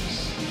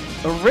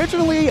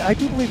originally, I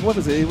do believe, what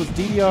was it? It was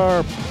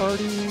DDR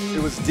Party.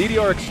 It was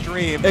DDR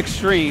Extreme.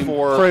 Extreme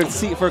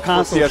for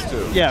console. For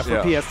PS2. Yeah,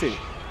 for PS2.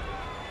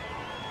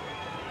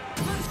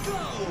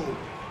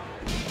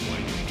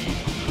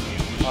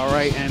 All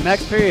right, and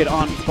Max Period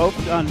on both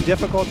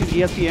difficulties,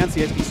 ESP and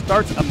CSP,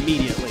 starts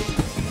immediately.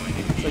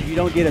 So you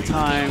don't get a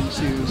time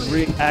to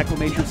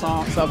reacclimate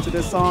yourself to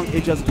this song.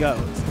 It just goes.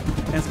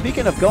 And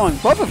speaking of going,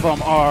 both of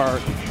them are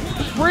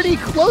pretty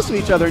close to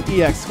each other in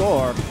EX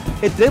score.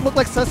 It did look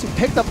like Sessu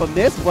picked up a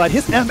miss, but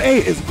his MA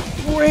is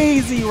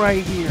crazy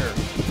right here.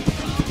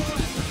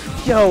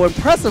 Yo,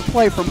 impressive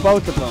play from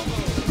both of them.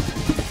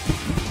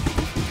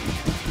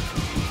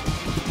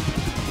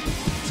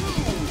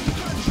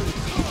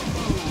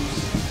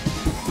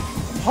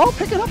 Paul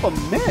picking up a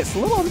miss, a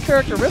little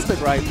uncharacteristic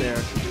right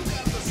there.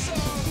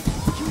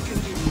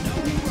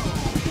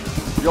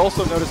 You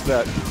also notice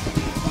that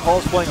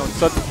Paul's playing on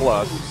SESSU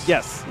Plus.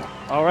 Yes.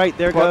 All right,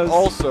 there but goes. But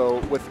also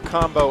with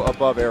combo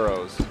above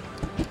arrows.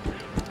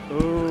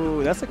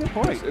 Ooh, that's a good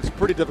point. It's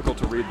pretty difficult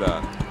to read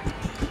that.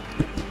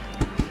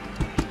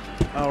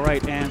 All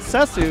right, and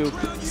Sessu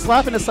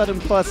slapping the SESSU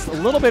Plus a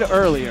little bit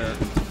earlier,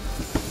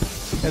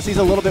 as he's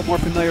a little bit more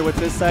familiar with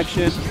this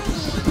section.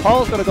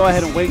 Paul's going to go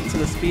ahead and wait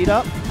until the speed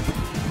up.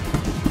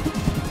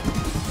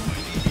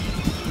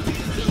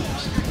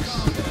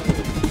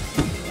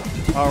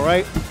 All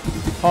right,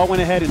 Paul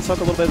went ahead and took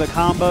a little bit of the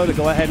combo to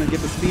go ahead and get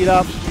the speed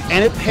up,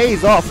 and it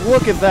pays off.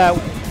 Look at that.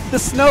 The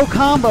snow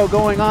combo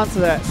going on to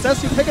that.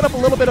 Sessu picking up a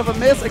little bit of a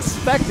miss,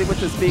 expected with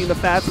this being the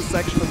fastest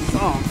section of the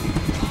song.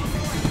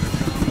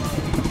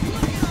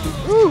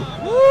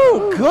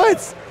 Ooh,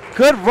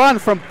 good run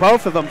from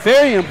both of them.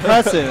 Very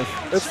impressive.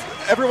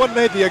 Everyone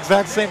made the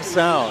exact same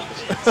sound.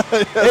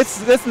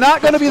 It's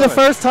not going to be the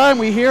first time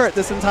we hear it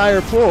this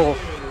entire pool.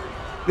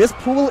 This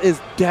pool is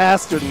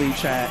dastardly,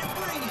 chat.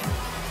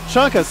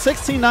 Chunka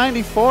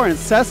 1694 and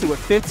Sessu with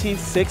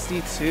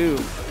 1562.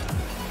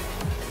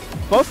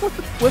 Both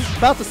with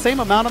about the same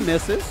amount of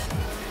misses.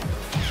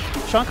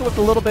 Chunka with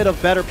a little bit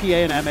of better PA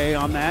and MA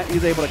on that.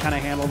 He's able to kind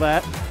of handle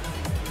that.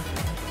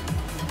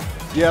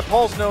 Yeah,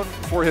 Paul's known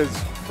for his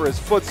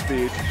foot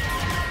speed,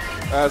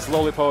 as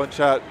Lolipo in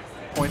chat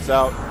points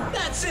out.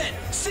 That's it.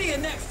 See you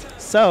next time.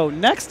 So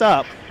next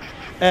up,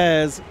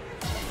 as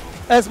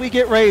we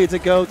get ready to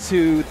go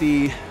to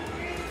the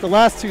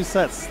last two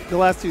sets, the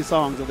last two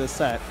songs of this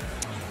set,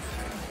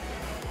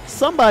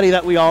 somebody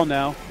that we all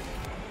know,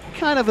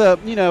 kind of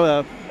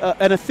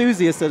an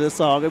enthusiast of this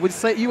song. You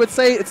would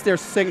say it's their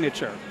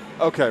signature.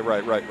 Okay,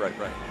 right.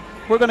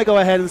 We're going to go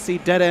ahead and see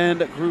Dead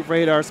End Groove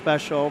Radar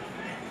Special,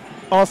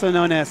 also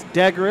known as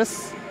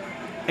Degris.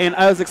 And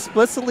I was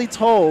explicitly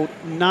told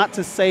not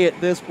to say it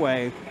this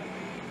way.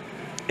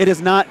 It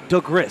is not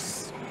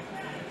Degris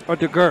or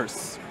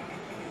Degurs.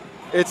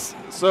 It's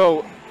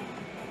so.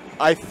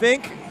 I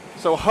think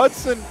so.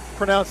 Hudson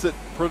pronounces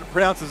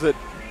it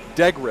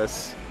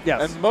Degris.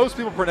 Yes. And most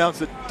people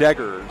pronounce it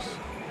Deggers.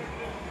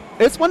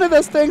 It's one of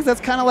those things that's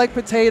kind of like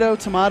potato,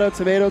 tomato,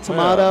 tomato.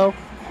 Yeah.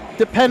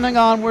 Depending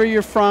on where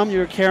you're from,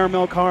 you're a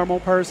caramel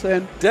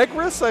person.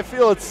 Degris, I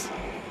feel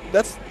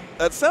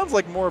that sounds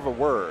like more of a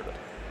word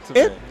to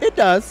me. It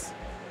does.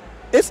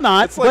 It's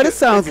not, but it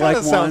sounds like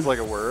one. Sounds like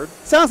a word.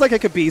 Sounds like it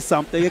could be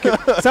something.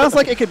 Sounds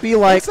like it could be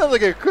like. It sounds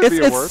like it could be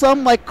a word. It's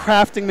some like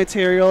crafting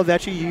material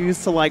that you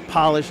use to like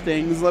polish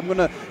things. I'm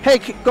gonna. Hey,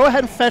 go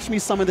ahead and fetch me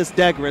some of this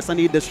Degris. I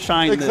need to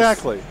shine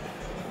exactly. this.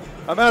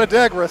 I'm out of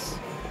Degris.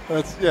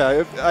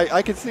 Yeah,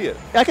 I can see it.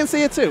 I can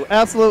see it too.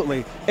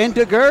 Absolutely. And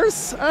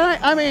Degurs,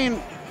 I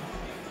mean,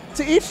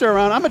 to each their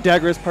own. I'm a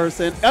Degris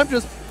person.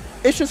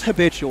 It's just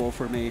habitual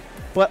for me.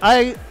 But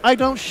I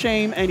don't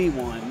shame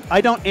anyone.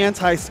 I don't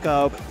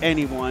anti-scub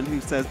anyone who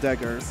says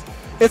Degurs.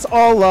 It's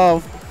all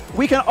love.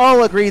 We can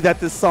all agree that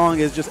this song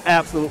is just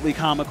absolutely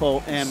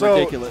comical and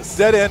ridiculous.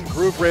 Dead End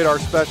Groove Radar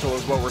Special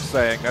is what we're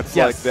saying. That's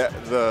yes.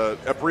 like the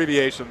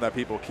abbreviation that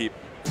people keep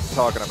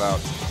talking about.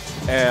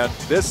 And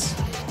this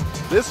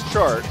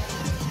chart,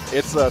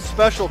 it's a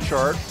special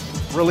chart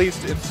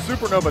released in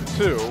Supernova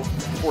 2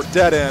 for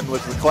Dead End,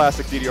 was the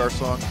classic DDR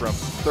song from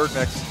Third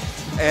Mix.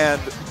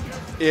 And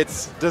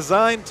it's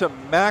designed to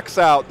max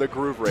out the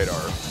groove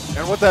radar.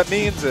 And what that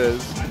means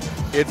is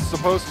it's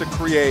supposed to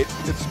create,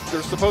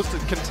 they're supposed to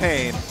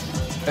contain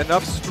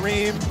enough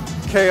stream,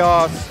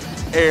 chaos,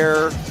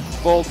 air,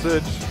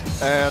 voltage,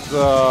 and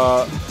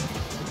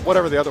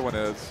whatever the other one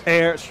is.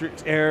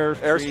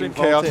 Airstream,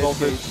 chaos,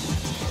 voltage,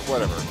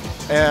 whatever.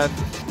 And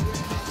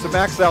to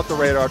max out the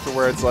radar to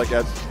where it's like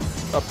at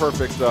a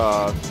perfect,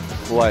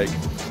 like,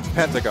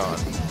 pentagon.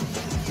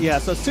 Yeah,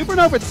 so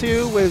Supernova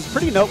 2 was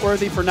pretty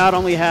noteworthy for not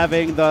only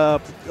having a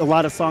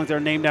lot of songs that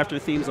are named after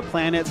themes of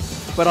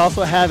planets, but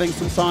also having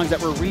some songs that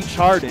were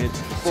recharted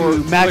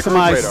to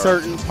maximize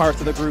certain parts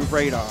of the groove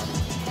radar.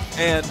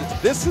 And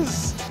this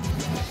is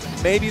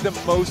maybe the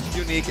most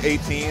unique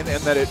 18 in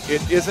that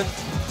it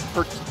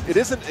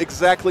isn't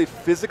exactly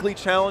physically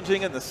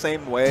challenging in the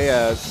same way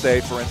as, say,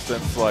 for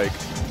instance, like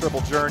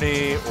Triple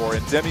Journey or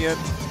Endymion.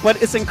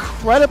 But it's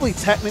incredibly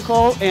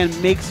technical and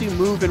makes you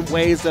move in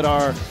ways that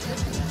are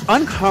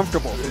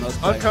uncomfortable for most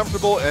players.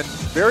 Uncomfortable and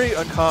very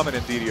uncommon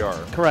in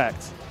DDR.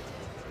 Correct.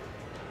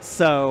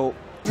 So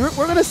we're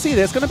going to see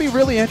this. It's going to be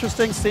really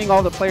interesting seeing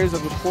all the players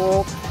of the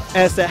pool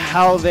as to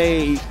how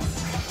they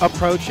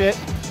approach it.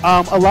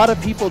 A lot of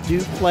people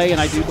do play,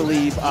 and I do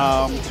believe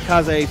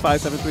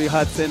Kaze573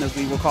 Hudson, as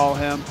we will call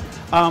him,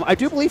 I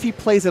do believe he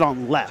plays it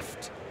on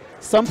left.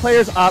 Some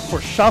players opt for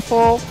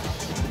shuffle,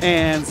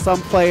 and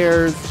some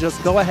players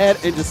just go ahead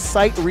and just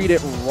sight read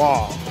it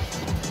raw.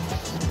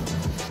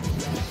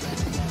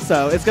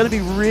 So it's going to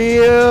be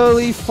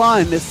really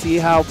fun to see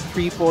how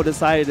people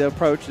decided to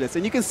approach this.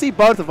 And you can see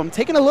both of them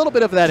taking a little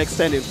bit of that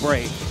extended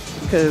break,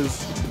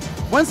 because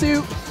once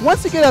you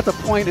get at the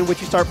point in which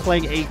you start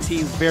playing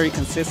 18s very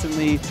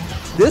consistently,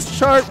 this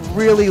chart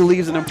really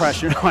leaves an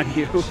impression on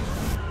you.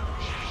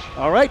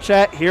 All right,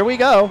 chat, here we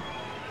go.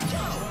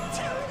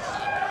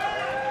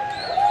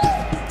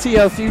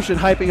 TL Fusion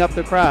hyping up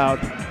the crowd.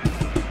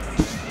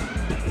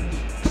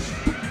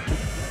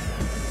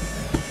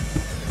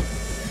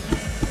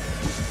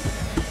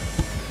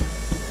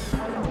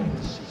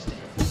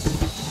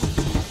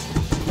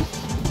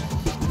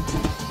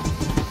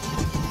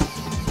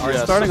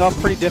 Starting off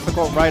pretty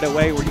difficult right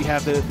away, where you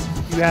have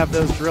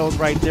those drills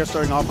right there,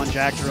 starting off on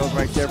jack drills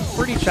right there.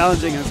 Pretty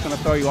challenging, and it's going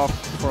to throw you off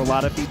for a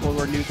lot of people who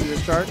are new to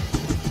this chart.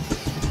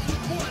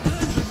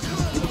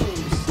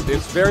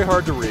 It's very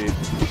hard to read.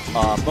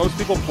 Most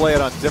people play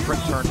it on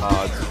different turn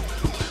mods,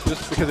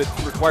 just because it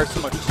requires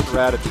so much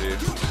strategy.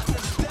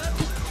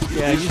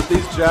 Yeah,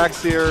 these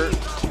jacks here,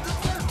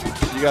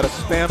 you got to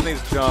spam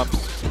these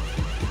jumps.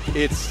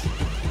 It's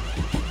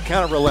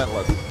kind of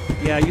relentless.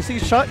 Yeah, you see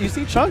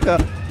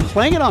CHUNKA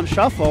playing it on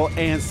shuffle,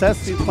 and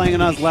SESSU playing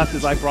it on his left,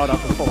 as I brought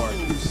up before.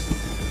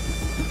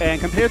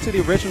 And compared to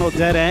the original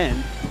Dead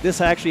End,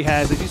 this actually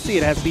has, as you see,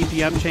 it has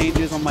BPM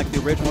changes, unlike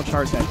the original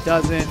chart that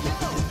doesn't.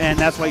 And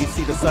that's why you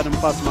see the sudden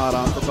plus mod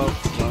on for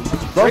both of them.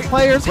 Both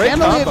players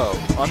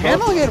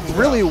handling it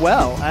really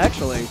well,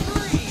 actually.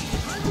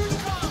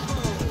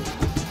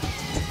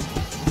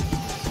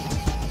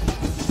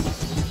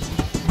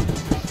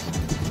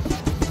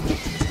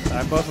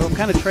 Both of them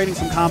kind of trading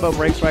some combo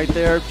breaks right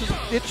there.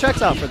 It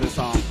checks out for this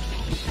song.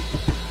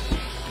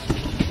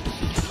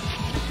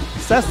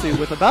 SESSU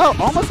with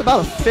almost about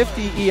a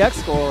 50 EX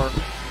score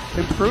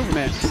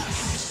improvement.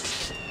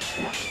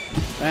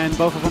 And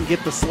both of them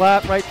get the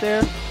slap right there.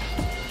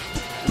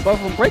 And both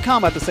of them break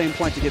combo at the same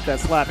point to get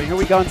that slap. And here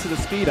we go into the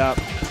speed up.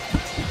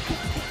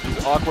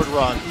 These awkward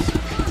runs.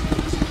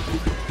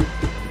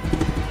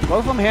 Both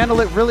of them handle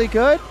it really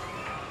good.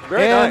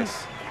 Very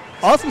nice.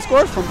 Awesome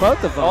scores from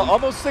both of them.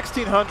 Almost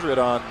 1,600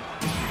 on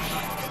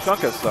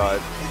CHUNKA's side.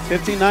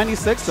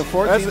 1596 to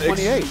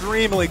 1428. That's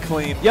extremely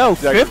clean. Yo,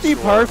 50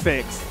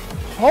 perfects.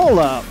 Hold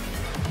up.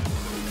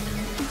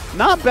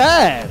 Not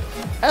bad.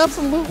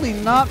 Absolutely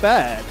not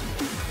bad.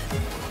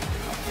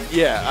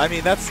 Yeah, I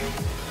mean that's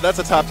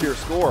a top tier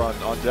score on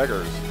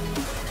Deggers.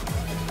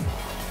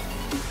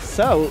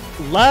 So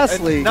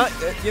lastly, a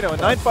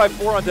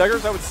 954 on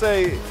Deggers, I would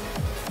say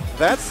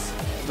that's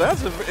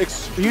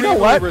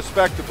extremely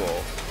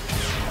respectable.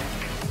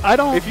 I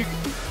don't.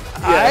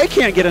 I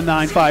can't get a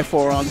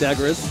 954 on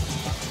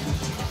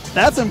Deggers.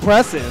 That's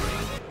impressive.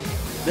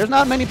 There's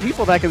not many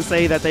people that can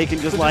say that they can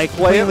just like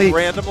play cleanly, it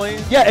randomly.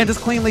 Yeah, and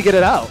just cleanly get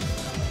it out.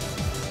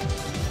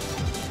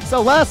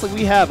 So lastly,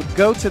 we have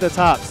Go to the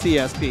Top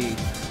CSP.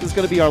 This is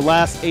going to be our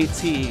last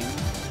 18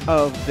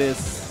 of this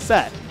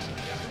set.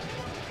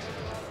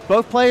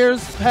 Both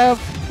players have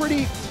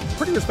pretty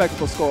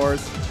respectable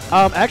scores.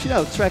 Actually,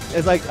 no,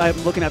 as I'm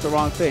looking at the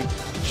wrong thing.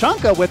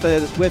 CHUNKA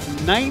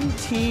with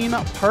 19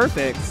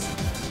 perfects,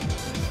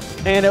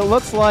 and it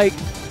looks like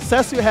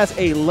SESSU has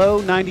a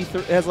low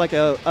 93, has like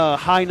a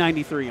high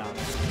 93 on it.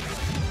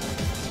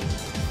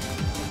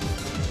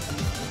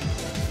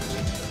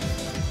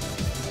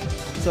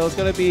 So it's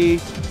going to be,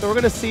 so we're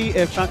going to see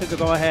if CHUNKA can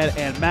go ahead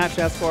and match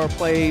that score,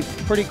 play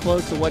pretty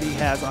close to what he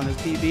has on his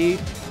PB.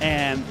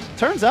 And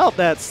turns out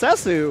that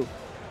SESSU,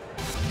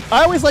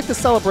 I always like to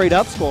celebrate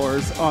up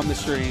scores on the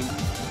stream.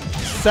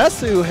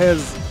 SESSU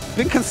has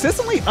been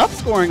consistently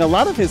upscoring a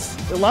lot of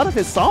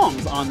his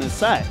songs on this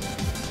set.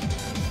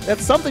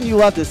 That's something you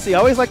love to see. I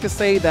always like to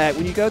say that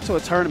when you go to a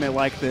tournament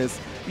like this,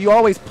 you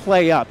always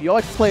play up. You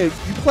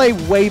play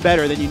way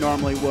better than you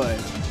normally would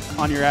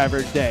on your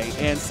average day.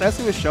 And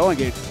Sessu is showing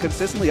it,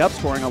 consistently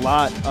upscoring a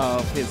lot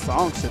of his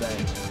songs today.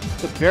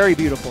 It's a very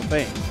beautiful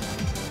thing.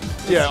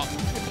 Yeah,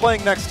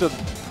 playing next to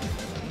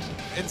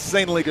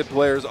insanely good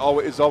players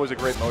is always a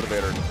great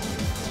motivator.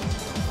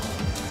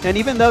 And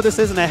even though this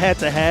isn't a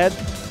head-to-head,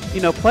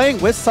 you know,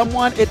 playing with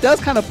someone, it does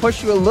kind of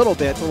push you a little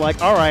bit to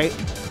like, all right,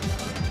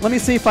 let me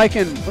see if I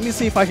can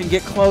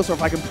get close, or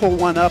if I can pull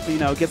one up, you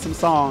know, get some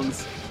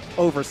songs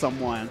over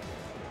someone.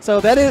 So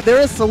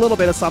there is a little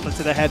bit of something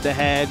to the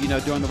head-to-head, you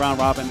know, doing the round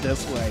robin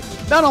this way.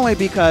 Not only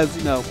because,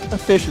 you know,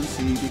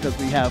 efficiency, because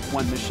we have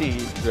one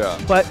machine,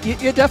 but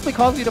it definitely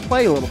causes you to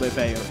play a little bit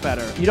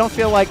better. You don't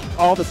feel like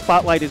all the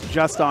spotlight is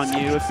just on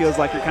you. It feels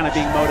like you're kind of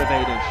being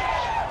motivated.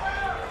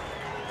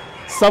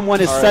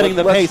 Someone is setting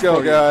the pace for you.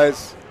 Let's go,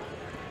 guys.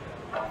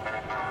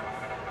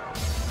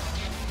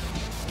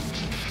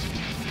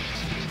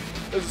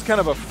 This is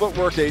kind of a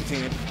footwork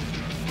 18.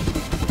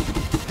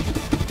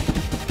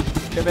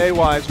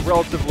 MA-wise,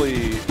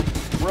 relatively,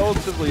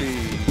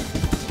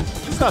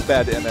 it's not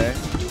bad to MA.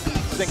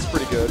 Sync's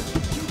pretty good.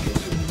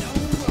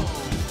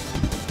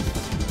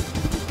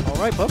 All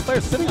right, both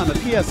players sitting on the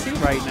PSC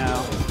right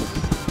now.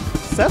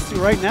 Sessu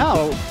right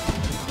now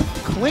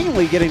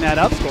cleanly getting that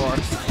up score.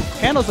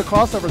 Handles the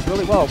crossovers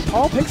really well.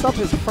 Paul picks up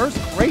his first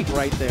crate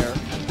right there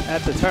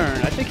at the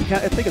turn. I think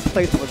his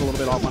placement was a little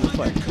bit off on his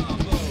play.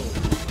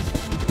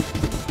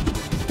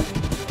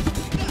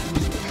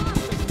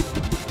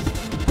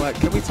 But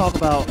can we talk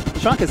about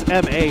Chunka's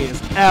MA is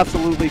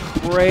absolutely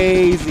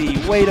crazy.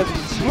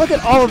 Look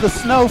at all of the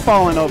snow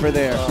falling over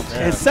there. Oh,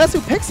 and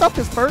Sessu picks up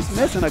his first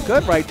miss and a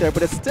good right there,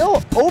 but it's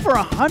still over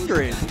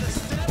 100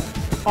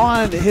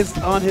 on his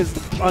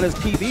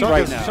PB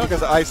right now.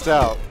 Chunka's iced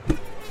out.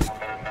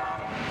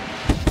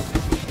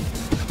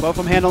 Both of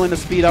them handling the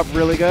speed up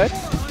really good.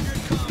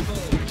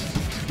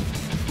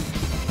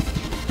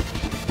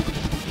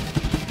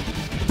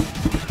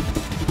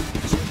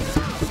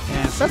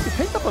 Sessu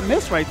picked up a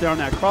miss right there on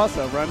that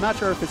crossover. I'm not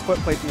sure if his foot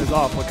placement is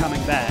off. We're coming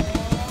back.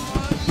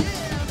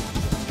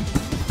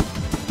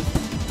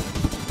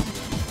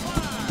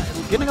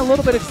 He's getting a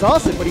little bit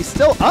exhausted, but he's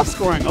still up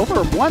scoring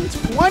over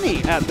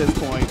 120 at this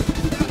point.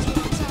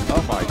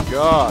 Oh my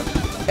God.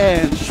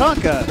 And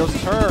Chunka. Those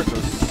turns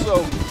are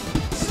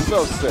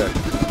so sick.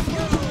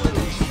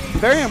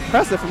 Very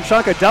impressive from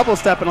Chunka, double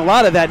stepping a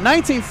lot of that.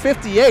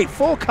 1958,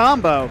 full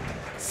combo.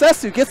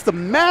 Sessu gets the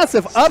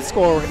massive up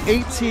score,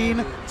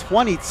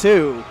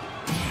 18-22.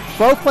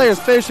 Both players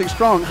finishing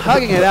strong,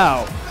 hugging it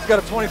out. He's got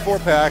a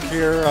 24-pack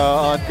here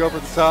on Go for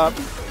the Top.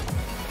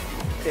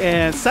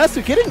 And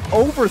Sessu getting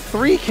over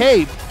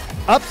 3K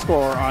up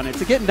score on it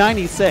to get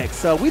 96.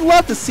 So we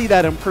love to see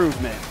that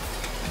improvement.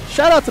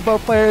 Shout out to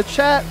both players.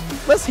 Chat,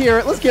 let's hear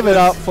it. Let's give it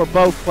up for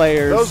both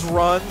players. Those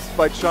runs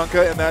by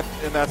Chunka in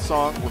that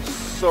song were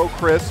so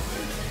crisp.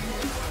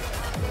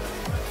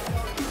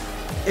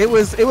 It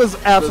was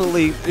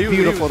absolutely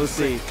beautiful to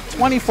see.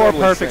 24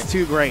 totally perfects,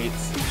 2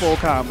 greats, full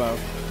combo.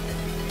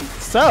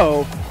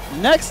 So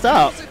next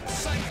up,